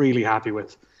did. I'm really happy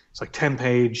with. It's like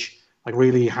 10-page, like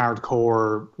really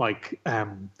hardcore, like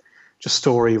just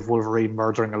story of Wolverine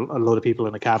murdering a load of people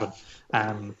in a cabin,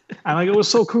 and like, it was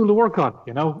so cool to work on,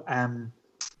 you know.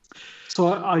 So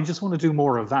I just want to do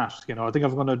more of that, you know. I think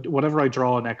I'm gonna, whatever I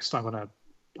draw next, I'm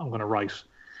gonna write,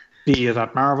 be it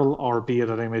at Marvel or be it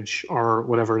at Image or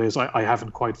whatever it is. I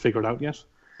haven't quite figured out yet,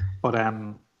 but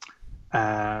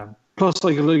plus,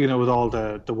 like, you know, with all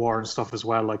the war and stuff as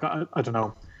well, like I don't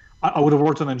know, I would have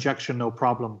worked on Injection no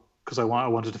problem, because I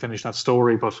wanted to finish that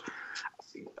story, but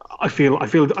I feel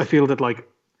that, like,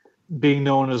 being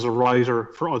known as a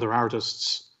writer for other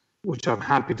artists, which I'm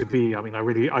happy to be. I mean, I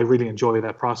really enjoy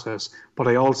that process. But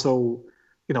I also,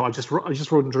 you know, I just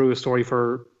wrote and drew a story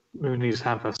for Mooney's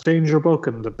Half-Past Danger book,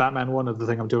 and the Batman one, and the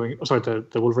thing I'm doing, sorry,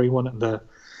 the Wolverine one, and the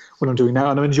what I'm doing now,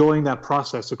 and I'm enjoying that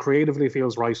process. So creatively it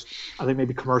feels right. I think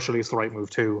maybe commercially it's the right move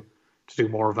too, to do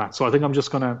more of that. So I think I'm just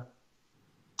gonna,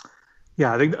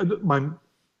 I think my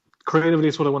creatively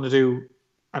it's what I want to do,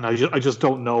 and I just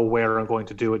don't know where I'm going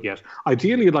to do it yet.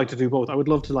 Ideally, I'd like to do both. I would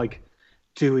love to, like,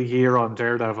 do a year on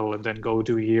Daredevil and then go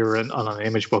do a year on an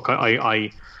Image book. I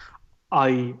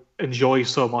enjoy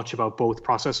so much about both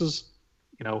processes.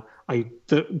 You know,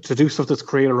 to do stuff that's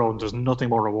creator owned, there's nothing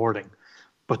more rewarding.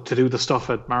 But to do the stuff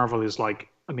at Marvel is, like,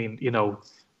 I mean, you know,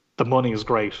 the money is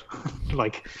great.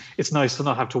 Like, it's nice to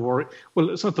not have to worry. Well,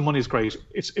 it's not the money's great.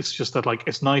 It's just that, like,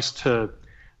 it's nice to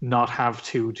not have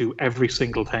to do every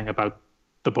single thing about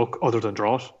the book other than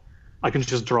draw it. I can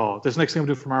just draw. This next thing I'm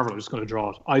doing for Marvel, I'm just going to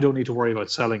draw it. I don't need to worry about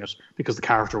selling it, because the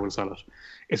character will sell it.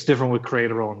 It's different with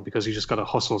creator own, because you just got to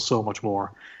hustle so much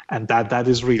more, and that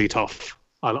is really tough,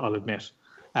 I'll admit.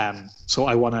 So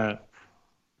I want to.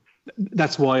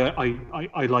 That's why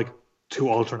I like to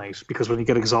alternate, because when you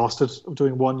get exhausted of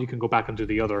doing one, you can go back and do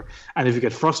the other. And if you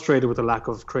get frustrated with the lack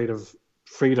of creative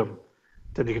freedom,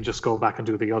 then you can just go back and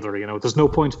do the other. You know, there's no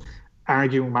point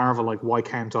arguing Marvel, like, why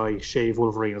can't I shave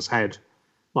Wolverine's head?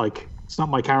 Like, it's not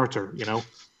my character, you know.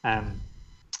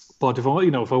 But if I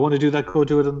want to do that, go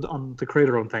do it on the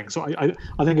creator own thing. So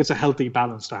I think it's a healthy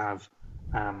balance to have.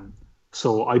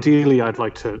 So ideally, I'd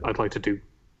like to do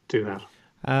that.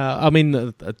 I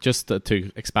mean, just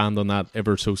to expand on that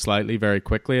ever so slightly, very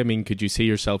quickly. I mean, could you see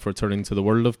yourself returning to the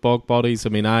world of Bog Bodies? I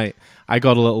mean, I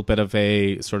got a little bit of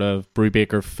a sort of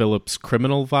Brubaker Phillips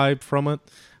Criminal vibe from it,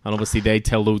 and obviously they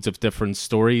tell loads of different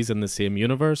stories in the same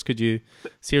universe. Could you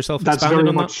see yourself expanding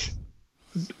on that?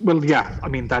 Well, yeah. I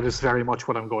mean, that is very much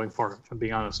what I'm going for, if I'm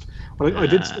being honest. Well,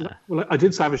 I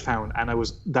did Savage Town, and I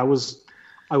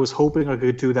was hoping I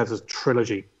could do that as a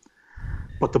trilogy.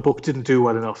 But the book didn't do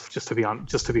well enough, just to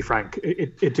be frank.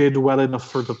 It did well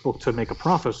enough for the book to make a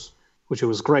profit, which it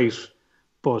was great.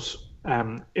 But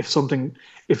if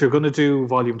you're going to do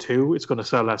Volume 2, it's going to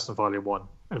sell less than Volume 1,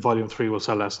 and Volume 3 will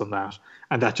sell less than that.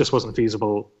 And that just wasn't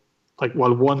feasible. Like,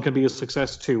 while 1 can be a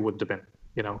success, 2 wouldn't have been,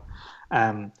 you know.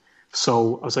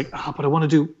 So I was like, but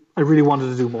I really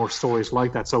wanted to do more stories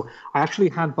like that. So I actually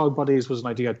had Bog Bodies was an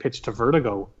idea I'd pitched to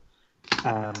Vertigo,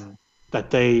 that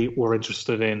they were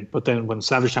interested in, but then when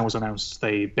Savage Town was announced,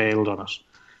 they bailed on it.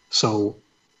 So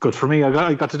good for me.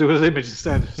 I got to do it as Image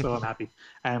instead, so I'm happy.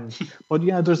 But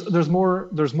yeah, there's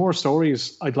more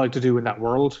stories I'd like to do in that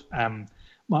world.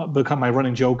 Because my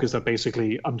running joke is that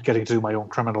basically I'm getting to do my own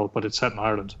criminal, but it's set in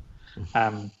Ireland.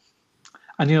 And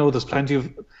you know, there's plenty of.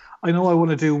 I know I want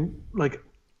to do, like,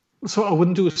 so I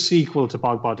wouldn't do a sequel to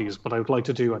Bog Bodies, but I would like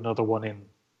to do another one in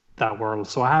that world.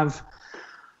 So I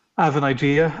have an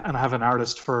idea, and I have an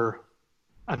artist for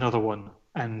another one,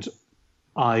 and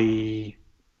I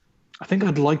think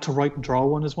I'd like to write and draw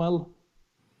one as well,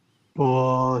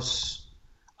 but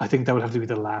I think that would have to be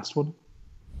the last one.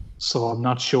 So I'm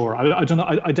not sure. I don't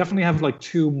know. I definitely have like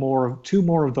two more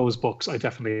of those books. I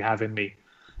definitely have in me,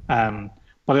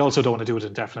 but I also don't want to do it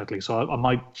indefinitely. So I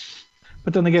might.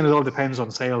 But then again, it all depends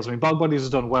on sales. I mean, Bog Bodies has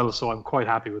done well, so I'm quite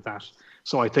happy with that.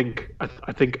 So I think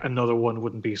another one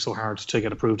wouldn't be so hard to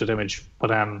get approved at Image. But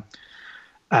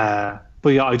yeah,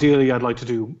 ideally I'd like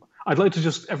to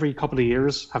just every couple of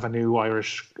years have a new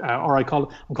Irish, or I'm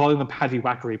calling them Paddy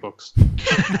Wackery books.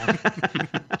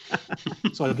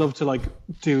 So I'd love to like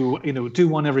do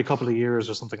one every couple of years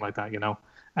or something like that, you know.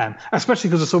 Especially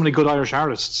because there's so many good Irish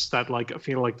artists that like I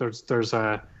feel like there's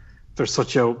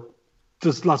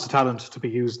lots of talent to be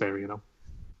used there, you know.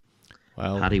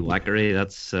 Well, Paddy Wackery,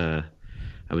 that's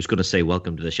I was going to say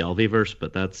welcome to the Shelbyverse,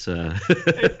 but that's a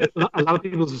lot of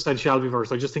people have said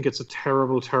Shelbyverse. I just think it's a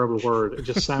terrible, terrible word. It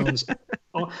just sounds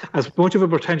as much of a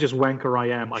pretentious wanker I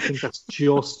am. I think that's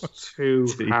just too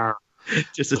hard.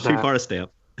 Just too far a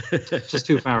step. Just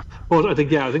too far. But I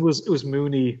think it was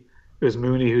Mooney. It was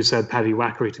Mooney who said Paddy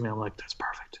Wackery to me. I'm like, that's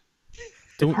perfect.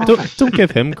 Don't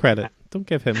give him credit. Don't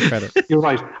give him credit. You're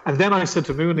right. And then I said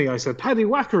to Mooney, I said, Paddy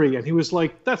Wackery. And he was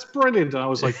like, that's brilliant. And I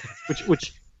was like,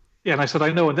 which, yeah. And I said,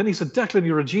 I know. And then he said, Declan,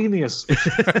 you're a genius. Which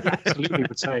he absolutely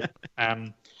would say.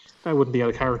 That wouldn't be out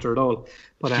of character at all.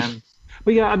 But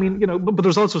yeah, I mean, but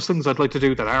there's also things I'd like to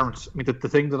do that aren't. I mean, the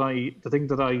thing that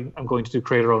I am going to do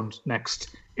creator owned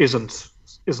next isn't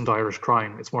Irish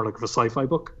crime. It's more like a sci-fi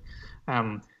book.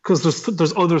 Because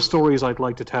there's other stories I'd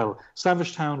like to tell.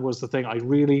 Savage Town was the thing I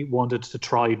really wanted to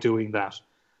try doing that,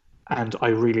 and I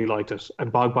really liked it.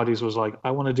 And Bog Bodies was like,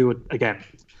 I want to do it again,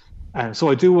 and so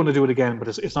I do want to do it again. But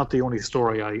it's not the only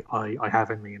story I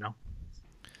have in me,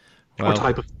 or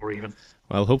type of story even.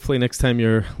 Well, hopefully next time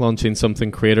you're launching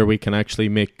something creator, we can actually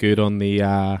make good on the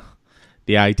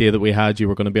idea that we had. You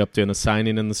were going to be up doing a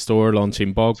signing in the store,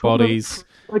 launching Bog Bodies.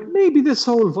 Like maybe this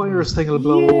whole virus thing will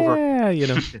blow over.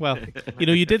 Yeah, well,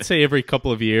 you did say every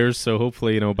couple of years, so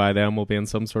hopefully, by then we'll be in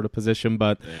some sort of position.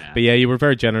 But yeah, you were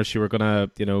very generous. You were gonna,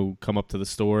 come up to the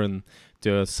store and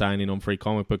do a signing on Free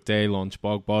Comic Book Day, launch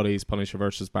Bog Bodies, Punisher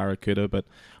versus Barracuda. But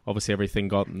obviously, everything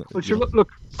got. Well, sure,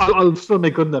 look, I'll still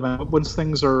make good of them. Once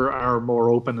things are more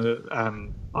open,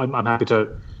 I'm happy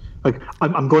to. Like,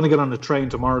 I'm going to get on a train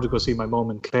tomorrow to go see my mum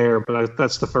in Clare, but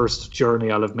that's the first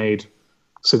journey I'll have made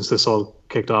since this all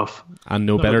kicked off. And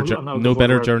no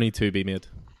better journey to be made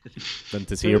than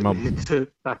to see your mum.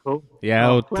 Back home.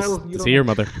 Yeah, to see your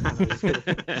mother.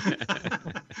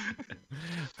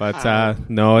 But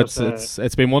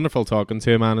it's been wonderful talking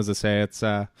to you, man. As I say, it's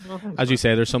as you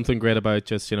say, there's something great about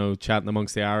just chatting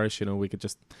amongst the Irish. We could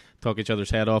just talk each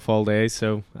other's head off all day.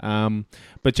 So,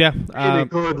 but yeah, really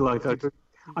good. Like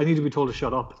I need to be told to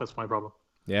shut up. That's my problem.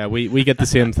 Yeah, we get the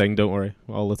same thing, don't worry,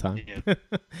 all the time. Yeah.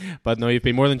 But no, you've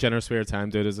been more than generous with your time,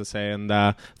 dude, as I say, and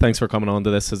thanks for coming on to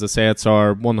this. As I say, it's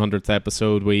our 100th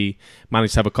episode. We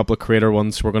managed to have a couple of creator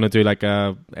ones. We're going to do like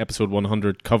a episode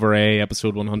 100 cover A,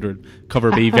 episode 100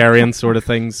 cover B variant sort of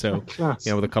thing. So,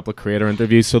 with a couple of creator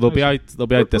interviews. So they'll be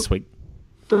out this week.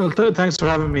 Thanks for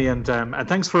having me, and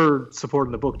thanks for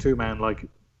supporting the book too, man. Like,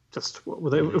 just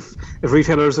if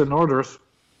retailers didn't order it.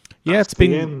 Yeah, it's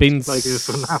been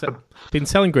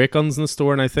selling great guns in the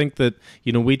store, and I think that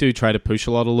we do try to push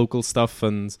a lot of local stuff,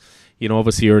 and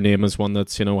obviously your name is one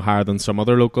that's higher than some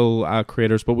other local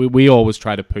creators, but we always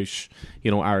try to push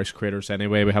Irish creators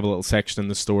anyway. We have a little section in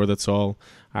the store that's all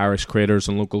Irish creators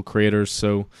and local creators.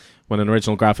 So when an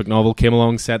original graphic novel came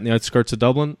along set in the outskirts of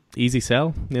Dublin, easy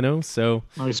sell, so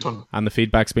nice one. And the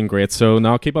feedback's been great. So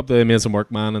now keep up the amazing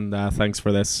work, man, and thanks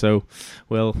for this. So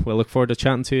we'll look forward to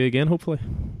chatting to you again, hopefully.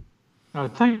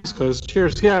 Thanks, guys.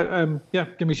 Cheers. Yeah,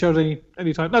 give me a shout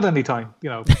anytime. Not anytime,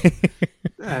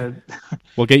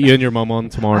 We'll get you and your mum on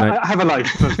tomorrow night. I have a life.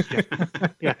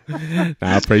 But yeah.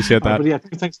 I appreciate that. But yeah,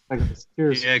 thanks.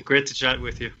 Cheers. Yeah, great to chat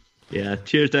with you. Yeah,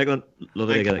 cheers, Declan.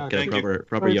 Lovely to get a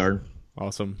proper yarn.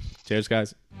 Awesome. Cheers,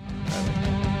 guys.